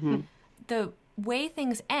 Mm-hmm. The way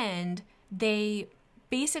things end, they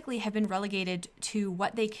basically have been relegated to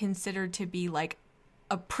what they considered to be like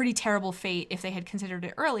a pretty terrible fate if they had considered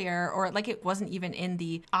it earlier, or like it wasn't even in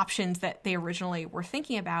the options that they originally were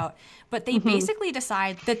thinking about. But they basically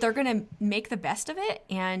decide that they're going to make the best of it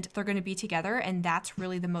and they're going to be together. And that's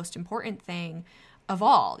really the most important thing of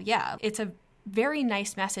all. Yeah, it's a very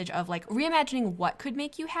nice message of like reimagining what could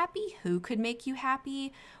make you happy, who could make you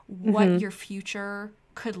happy, what your future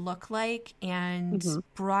could look like, and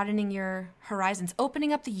broadening your horizons,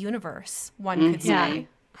 opening up the universe, one could say.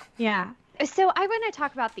 Yeah. So I want to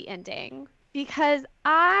talk about the ending because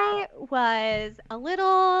I was a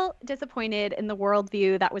little disappointed in the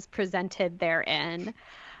worldview that was presented therein.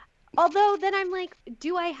 Although then I'm like,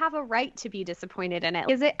 do I have a right to be disappointed in it?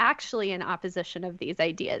 Is it actually in opposition of these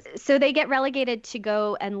ideas? So they get relegated to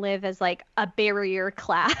go and live as like a barrier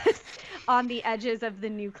class on the edges of the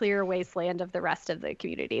nuclear wasteland of the rest of the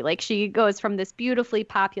community. Like she goes from this beautifully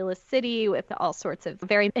populous city with all sorts of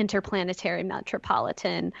very interplanetary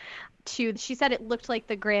metropolitan to, she said it looked like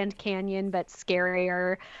the Grand Canyon, but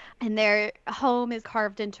scarier. And their home is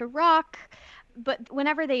carved into rock. But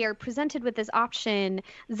whenever they are presented with this option,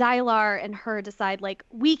 Xylar and her decide, like,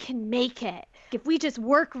 we can make it. If we just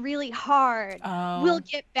work really hard, we'll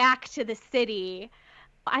get back to the city.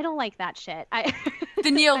 I don't like that shit. The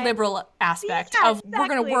neoliberal aspect of we're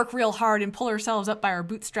going to work real hard and pull ourselves up by our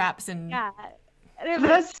bootstraps. And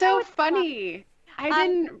that's so funny. I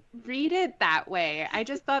didn't read it that way. I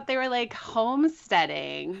just thought they were like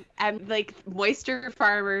homesteading and like moisture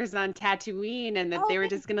farmers on Tatooine, and that they were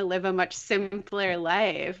just going to live a much simpler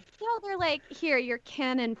life. No, they're like, here, you're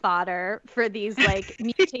cannon fodder for these like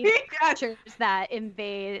mutated creatures that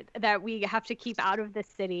invade, that we have to keep out of the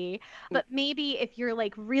city. But maybe if you're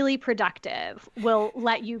like really productive, we'll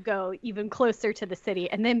let you go even closer to the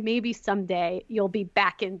city. And then maybe someday you'll be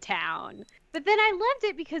back in town. But then I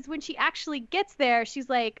loved it because when she actually gets there, she's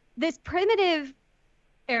like, this primitive,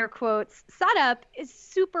 air quotes, setup is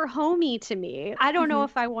super homey to me. I don't know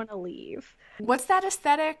if I want to leave. What's that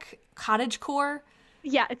aesthetic? Cottagecore?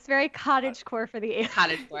 Yeah, it's very cottagecore for the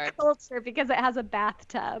cottagecore culture because it has a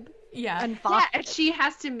bathtub. Yeah. And and she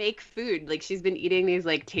has to make food. Like she's been eating these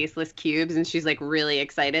like tasteless cubes, and she's like really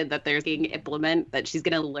excited that there's being implement that she's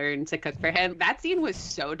gonna learn to cook for him. That scene was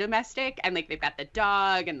so domestic, and like they've got the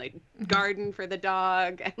dog and like garden for the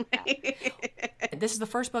dog. And, like... This is the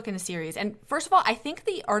first book in the series, and first of all, I think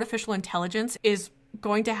the artificial intelligence is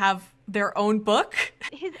going to have their own book.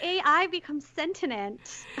 His AI becomes sentient.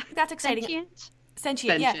 That's exciting.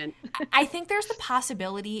 Sentient, yeah. I think there's the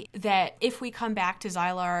possibility that if we come back to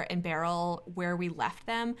Xylar and Beryl where we left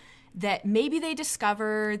them, that maybe they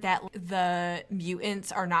discover that the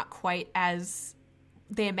mutants are not quite as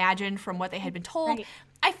they imagined from what they had been told. Right.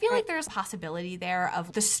 I feel like there's a possibility there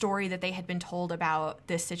of the story that they had been told about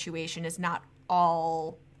this situation is not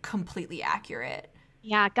all completely accurate.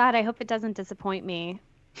 Yeah, God, I hope it doesn't disappoint me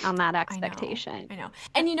on that expectation. I know.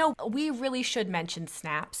 And, you know, we really should mention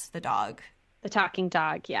Snaps, the dog. The talking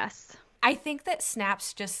dog, yes. I think that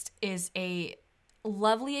Snaps just is a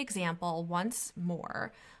lovely example, once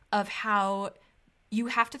more, of how you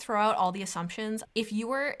have to throw out all the assumptions. If you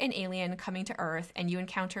were an alien coming to Earth and you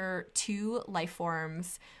encounter two life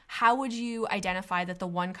forms, how would you identify that the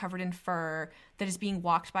one covered in fur that is being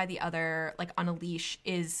walked by the other, like on a leash,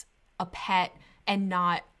 is a pet and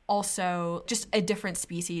not also just a different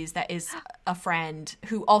species that is a friend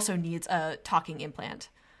who also needs a talking implant?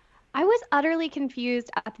 I was utterly confused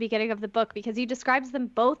at the beginning of the book because he describes them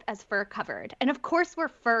both as fur covered. And of course we're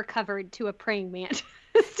fur covered to a praying mantis,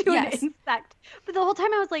 to an insect. But the whole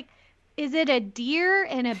time I was like, is it a deer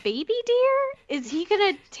and a baby deer? Is he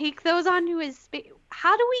going to take those onto his space?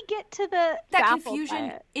 How do we get to the... That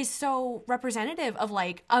confusion is so representative of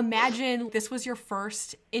like, imagine this was your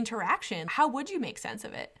first interaction. How would you make sense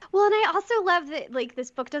of it? Well, and I also love that like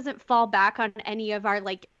this book doesn't fall back on any of our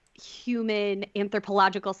like human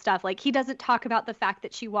anthropological stuff. Like, he doesn't talk about the fact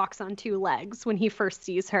that she walks on 2 legs when he first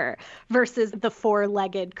sees her versus the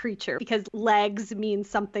 4-legged creature, because legs means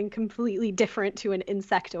something completely different to an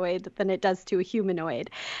insectoid than it does to a humanoid.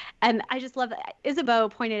 And I just love that. Isabeau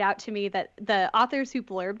pointed out to me that the authors who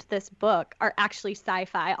blurbed this book are actually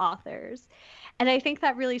sci-fi authors. And I think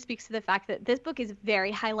that really speaks to the fact that this book is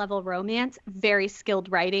very high-level romance, very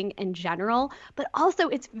skilled writing in general, but also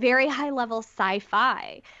it's very high-level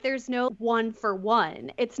sci-fi. There's no one for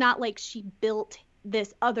one. It's not like she built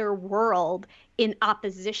this other world in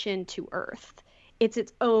opposition to Earth. It's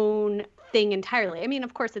its own thing entirely. I mean,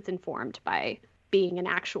 of course, it's informed by being an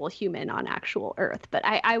actual human on actual Earth. But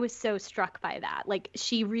I was so struck by that. Like,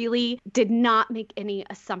 she really did not make any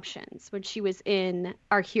assumptions when she was in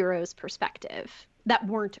our hero's perspective that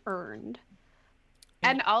weren't earned.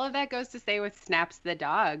 And all of that goes to say with Snaps the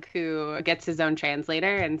dog, who gets his own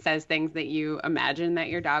translator and says things that you imagine that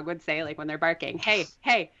your dog would say, like when they're barking, hey,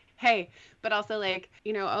 hey, hey, but also like,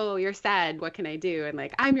 you know, oh, you're sad, what can I do? And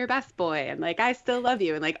like, I'm your best boy, and like, I still love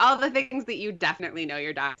you, and like all the things that you definitely know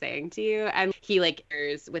your dog's saying to you. And he like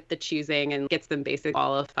cares with the choosing and gets them basic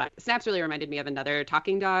qualified. Snaps really reminded me of another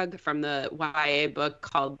talking dog from the YA book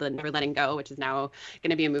called The Never Letting Go, which is now going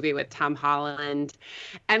to be a movie with Tom Holland.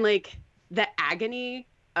 And like the agony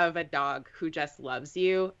of a dog who just loves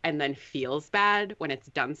you and then feels bad when it's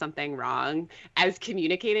done something wrong, as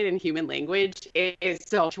communicated in human language, it is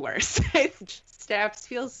so much worse. Snaps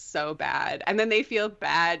feels so bad, and then they feel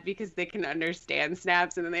bad because they can understand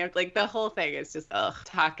Snaps, and then they have like the whole thing is just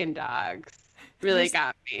talking dogs really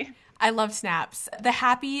got me. I love Snaps. The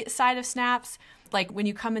happy side of Snaps, like when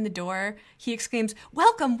you come in the door, he exclaims,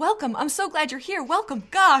 "Welcome, welcome. I'm so glad you're here. Welcome.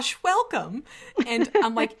 Gosh, welcome." And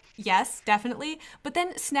I'm like, yes, definitely. But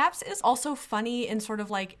then Snaps is also funny in sort of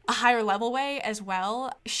like a higher level way as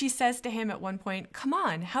well. She says to him at one point, "Come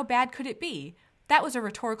on, how bad could it be?" That was a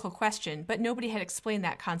rhetorical question, but nobody had explained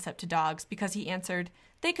that concept to dogs because he answered,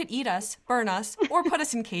 "They could eat us, burn us, or put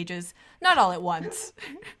us in cages, not all at once."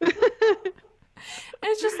 And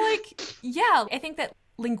it's just like, yeah, I think that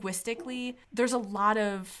linguistically, there's a lot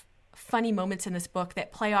of funny moments in this book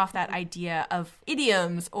that play off that idea of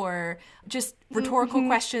idioms or just rhetorical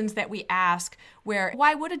questions that we ask, where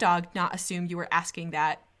why would a dog not assume you were asking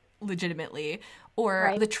that legitimately?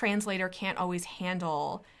 Or the translator can't always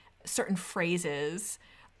handle certain phrases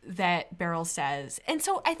that Beryl says. And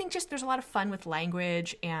so I think just there's a lot of fun with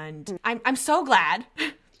language, and I'm so glad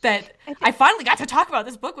that I finally got to talk about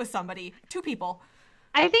this book with somebody, 2 people.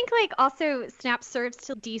 I think like also Snap serves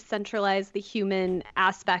to decentralize the human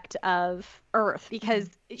aspect of Earth, because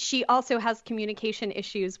she also has communication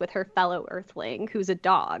issues with her fellow Earthling who's a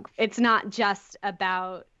dog. It's not just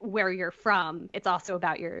about where you're from. It's also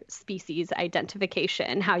about your species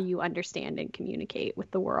identification, how you understand and communicate with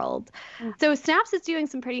the world. So Snaps is doing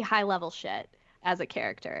some pretty high level shit as a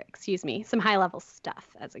character. Excuse me. Some high level stuff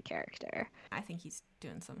as a character. I think he's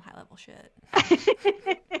doing some high level shit.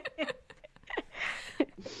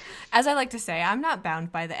 As I like to say, I'm not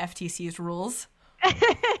bound by the FTC's rules.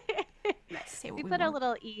 We put a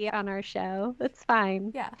little E on our show. That's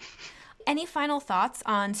fine. Yeah. Any final thoughts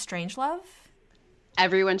on Strangelove?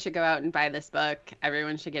 Everyone should go out and buy this book.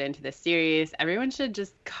 Everyone should get into this series. Everyone should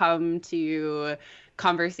just come to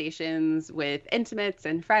conversations with intimates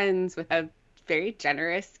and friends with a very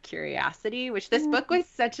generous curiosity, which this book was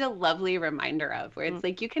such a lovely reminder of, where it's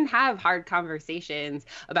like you can have hard conversations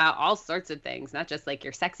about all sorts of things, not just like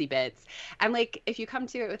your sexy bits. And like if you come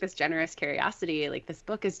to it with this generous curiosity, like this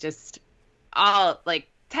book is just all like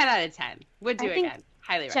 10 out of 10. Would do again.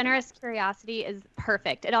 Highly recommend. Generous curiosity is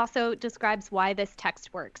perfect. It also describes why this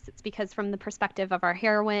text works. It's because from the perspective of our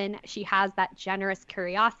heroine, she has that generous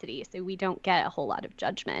curiosity, so we don't get a whole lot of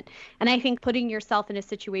judgment. And I think putting yourself in a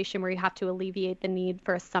situation where you have to alleviate the need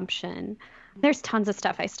for assumption. There's tons of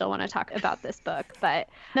stuff I still want to talk about this book, but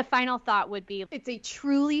the final thought would be it's a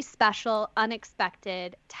truly special,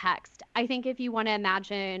 unexpected text. I think if you want to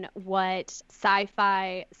imagine what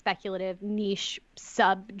sci-fi, speculative, niche,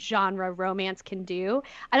 sub-genre romance can do,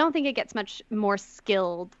 I don't think it gets much more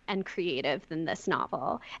skilled and creative than this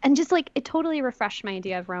novel. And just like, it totally refreshed my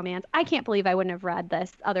idea of romance. I can't believe I wouldn't have read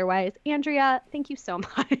this otherwise. Andrea, thank you so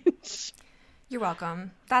much. You're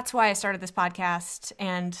welcome. That's why I started this podcast,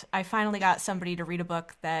 and I finally got somebody to read a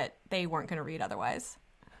book that they weren't going to read otherwise.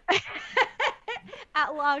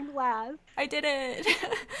 At long last. I did it.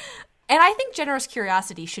 And I think Generous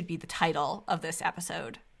Curiosity should be the title of this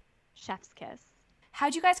episode. Chef's kiss.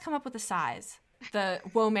 How'd you guys come up with the sighs? The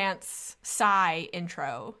romance sigh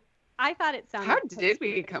intro. I thought it sounded... How did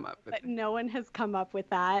we come up with it? But no one has come up with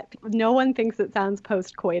that. No one thinks it sounds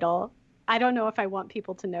post-coital. I don't know if I want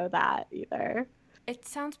people to know that either. It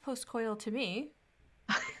sounds post-coital to me.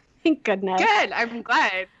 Thank goodness. Good. I'm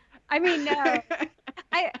glad. I mean, no.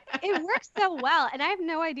 It works so well, and I have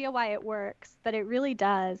no idea why it works, but it really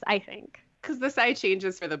does, I think. Because the side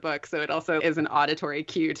changes for the book, so it also is an auditory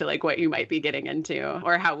cue to like what you might be getting into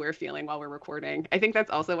or how we're feeling while we're recording. I think that's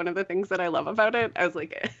also one of the things that I love about it as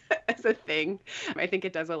like as a thing. I think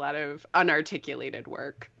it does a lot of unarticulated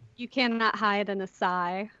work. You cannot hide in a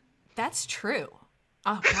sigh. That's true.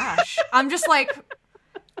 Oh gosh. I'm just like,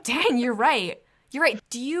 dang, you're right. You're right.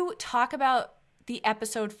 Do you talk about the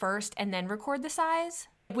episode first and then record the sighs?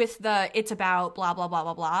 With the, it's about blah, blah, blah,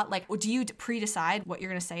 blah, blah. Like, do you pre-decide what you're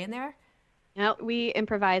going to say in there? No, we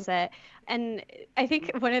improvise it. And I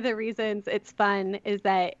think one of the reasons it's fun is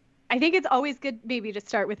that I think it's always good maybe to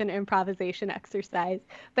start with an improvisation exercise.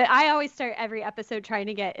 But I always start every episode trying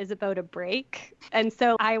to get Isabeau to break. And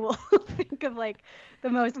so I will think of like the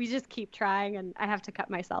most, we just keep trying and I have to cut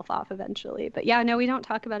myself off eventually. But yeah, no, we don't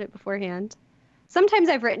talk about it beforehand. Sometimes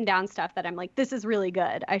I've written down stuff that I'm like, this is really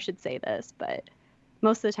good. I should say this. But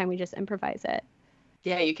most of the time we just improvise it.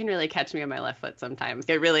 Yeah, you can really catch me on my left foot sometimes.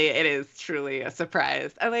 It is truly a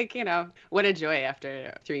surprise. I like, what a joy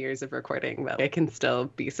after 3 years of recording that I can still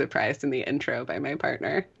be surprised in the intro by my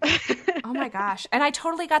partner. Oh my gosh. And I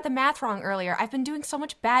totally got the math wrong earlier. I've been doing so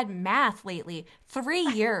much bad math lately. 3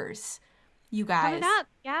 years, you guys. Coming up,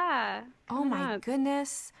 yeah. Oh my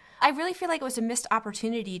goodness. I really feel like it was a missed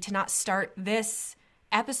opportunity to not start this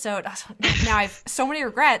episode. Now I have so many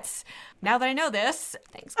regrets now that I know this.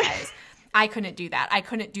 Thanks, guys. I couldn't do that. I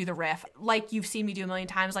couldn't do the riff. Like you've seen me do a million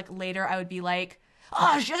times. Like later I would be like,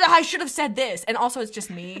 oh, I should have said this. And also it's just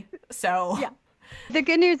me. So yeah. The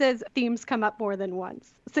good news is themes come up more than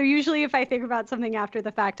once. So usually if I think about something after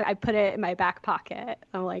the fact, I put it in my back pocket.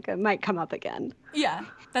 I'm like, it might come up again. Yeah,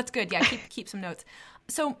 that's good. Yeah, keep some notes.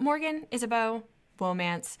 So Morgan, Isabeau,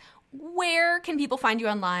 Womance, where can people find you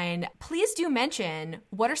online? Please do mention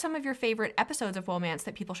what are some of your favorite episodes of Womance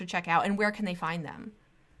that people should check out and where can they find them?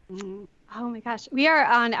 Oh my gosh. We are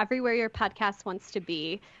on everywhere your podcast wants to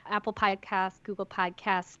be. Apple Podcasts, Google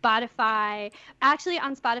Podcasts, Spotify. Actually,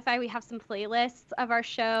 on Spotify, we have some playlists of our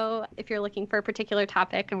show if you're looking for a particular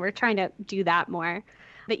topic, and we're trying to do that more.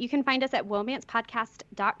 But you can find us at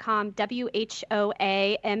womancepodcast.com, WHOAMANCE.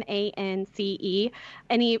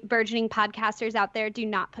 Any burgeoning podcasters out there, do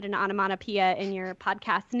not put an onomatopoeia in your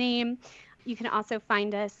podcast name. You can also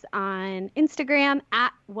find us on Instagram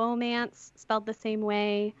at Womance, spelled the same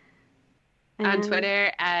way. On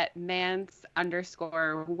Twitter at Mance_Woe.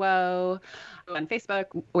 On Facebook,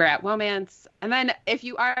 we're at Womance. And then if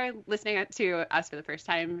you are listening to us for the first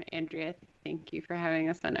time, Andrea, thank you for having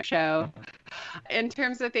us on our show. In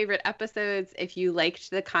terms of favorite episodes, if you liked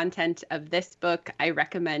the content of this book, I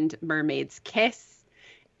recommend Mermaid's Kiss.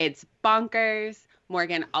 It's bonkers.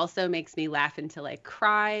 Morgan also makes me laugh until I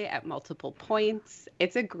cry at multiple points.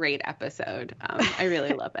 It's a great episode. I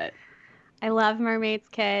really love it. I love Mermaid's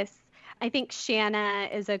Kiss. I think Shanna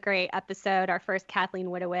is a great episode, our first Kathleen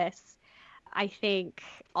Widowis. I think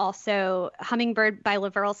also Hummingbird by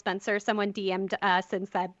Laverl Spencer. Someone DM'd us and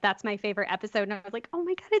said, that's my favorite episode. And I was like, oh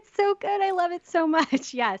my God, it's so good. I love it so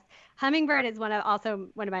much. Yes. Hummingbird is one of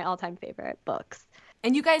my all-time favorite books.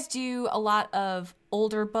 And you guys do a lot of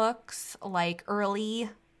older books, like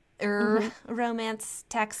early romance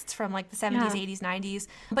texts from like the 70s, 80s, 90s.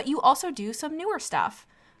 But you also do some newer stuff.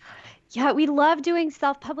 Yeah, we love doing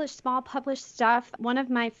self-published, small published stuff. One of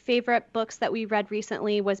my favorite books that we read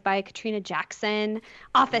recently was by Katrina Jackson,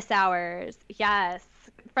 Office Hours. Yes.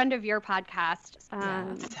 Friend of your podcast. So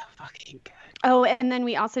fucking good. Oh, and then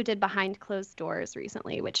we also did Behind Closed Doors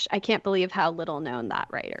recently, which I can't believe how little known that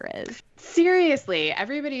writer is. Seriously,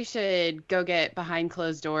 everybody should go get Behind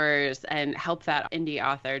Closed Doors and help that indie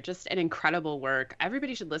author. Just an incredible work.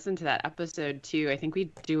 Everybody should listen to that episode too. I think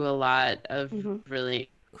we do a lot of really...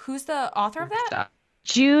 Who's the author of that? Stuff.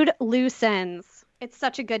 Jude Lucens. It's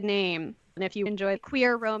such a good name. And if you enjoy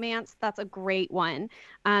queer romance, that's a great one.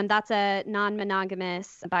 That's a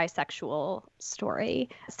non-monogamous bisexual story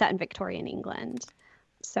set in Victorian England.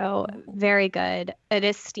 So very good. It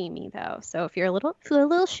is steamy though. So if you're a little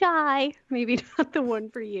shy, maybe not the one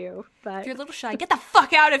for you. But if you're a little shy, get the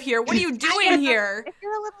fuck out of here. What are you doing here? If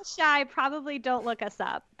you're a little shy, probably don't look us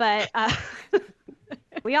up. But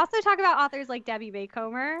we also talk about authors like Debbie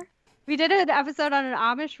Baycomer. We did an episode on an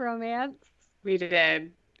Amish romance. We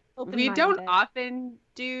did. We don't often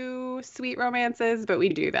do sweet romances, but we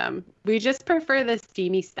do them. We just prefer the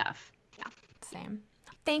steamy stuff. Yeah, same.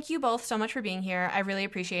 Thank you both so much for being here. I really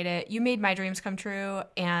appreciate it. You made my dreams come true,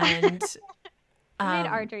 and you made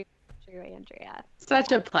our dreams come true, Andrea.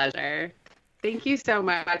 Such a pleasure. Thank you so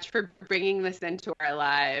much for bringing this into our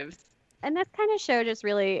lives. And this kind of show just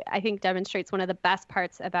really, I think, demonstrates one of the best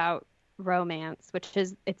parts about romance, which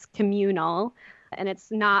is it's communal and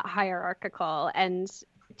it's not hierarchical. And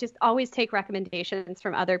just always take recommendations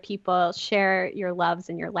from other people, share your loves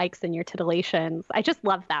and your likes and your titillations. I just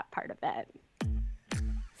love that part of it.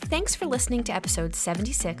 Thanks for listening to episode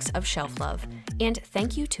 76 of Shelf Love, and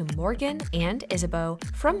thank you to Morgan and Isabeau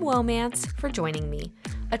from Womance for joining me.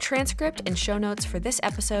 A transcript and show notes for this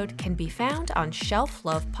episode can be found on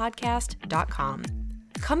shelflovepodcast.com.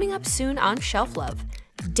 Coming up soon on Shelf Love,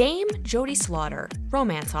 Dame Jody Slaughter,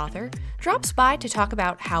 romance author, drops by to talk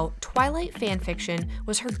about how Twilight fanfiction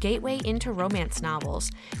was her gateway into romance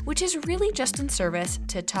novels, which is really just in service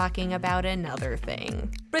to talking about another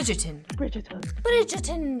thing. Bridgerton. Bridgerton.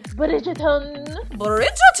 Bridgerton. Bridgerton.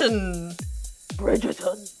 Bridgerton.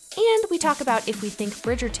 Bridgerton. And we talk about if we think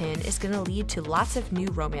Bridgerton is going to lead to lots of new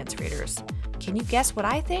romance readers. Can you guess what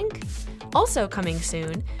I think? Also coming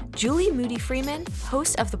soon, Julie Moody Freeman,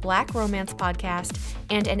 host of the Black Romance Podcast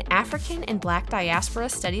and an African and Black diaspora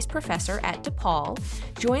studies professor at DePaul,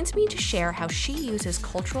 joins me to share how she uses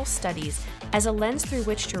cultural studies as a lens through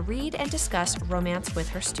which to read and discuss romance with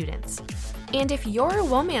her students. And if you're a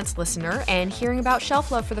Womance listener and hearing about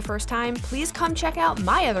Shelf Love for the first time, please come check out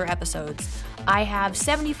my other episodes. I have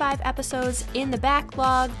 75 episodes in the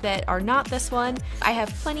backlog that are not this one. I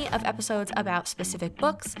have plenty of episodes about specific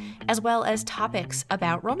books, as well as topics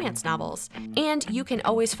about romance novels. And you can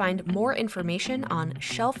always find more information on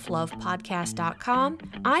shelflovepodcast.com.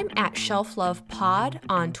 I'm at shelflovepod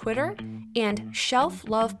on Twitter and Shelf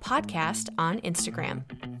Love Podcast on Instagram.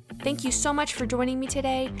 Thank you so much for joining me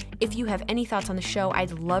today. If you have any thoughts on the show,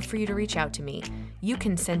 I'd love for you to reach out to me. You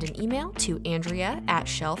can send an email to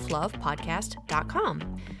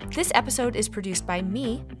andrea@shelflovepodcast.com. This episode is produced by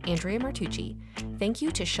me, Andrea Martucci. Thank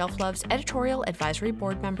you to Shelf Love's editorial advisory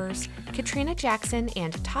board members, Katrina Jackson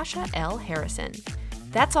and Tasha L. Harrison.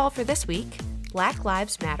 That's all for this week. Black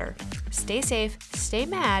Lives Matter. Stay safe, stay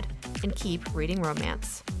mad, and keep reading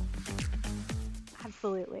romance.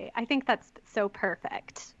 Absolutely. I think that's so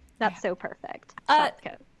perfect. That's so perfect.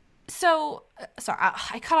 Sorry,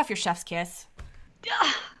 I cut off your chef's kiss.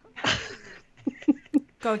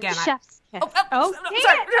 Go again. Chef's kiss. Sorry.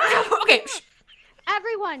 Okay.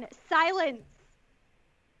 Everyone, silence.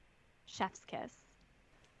 Chef's kiss.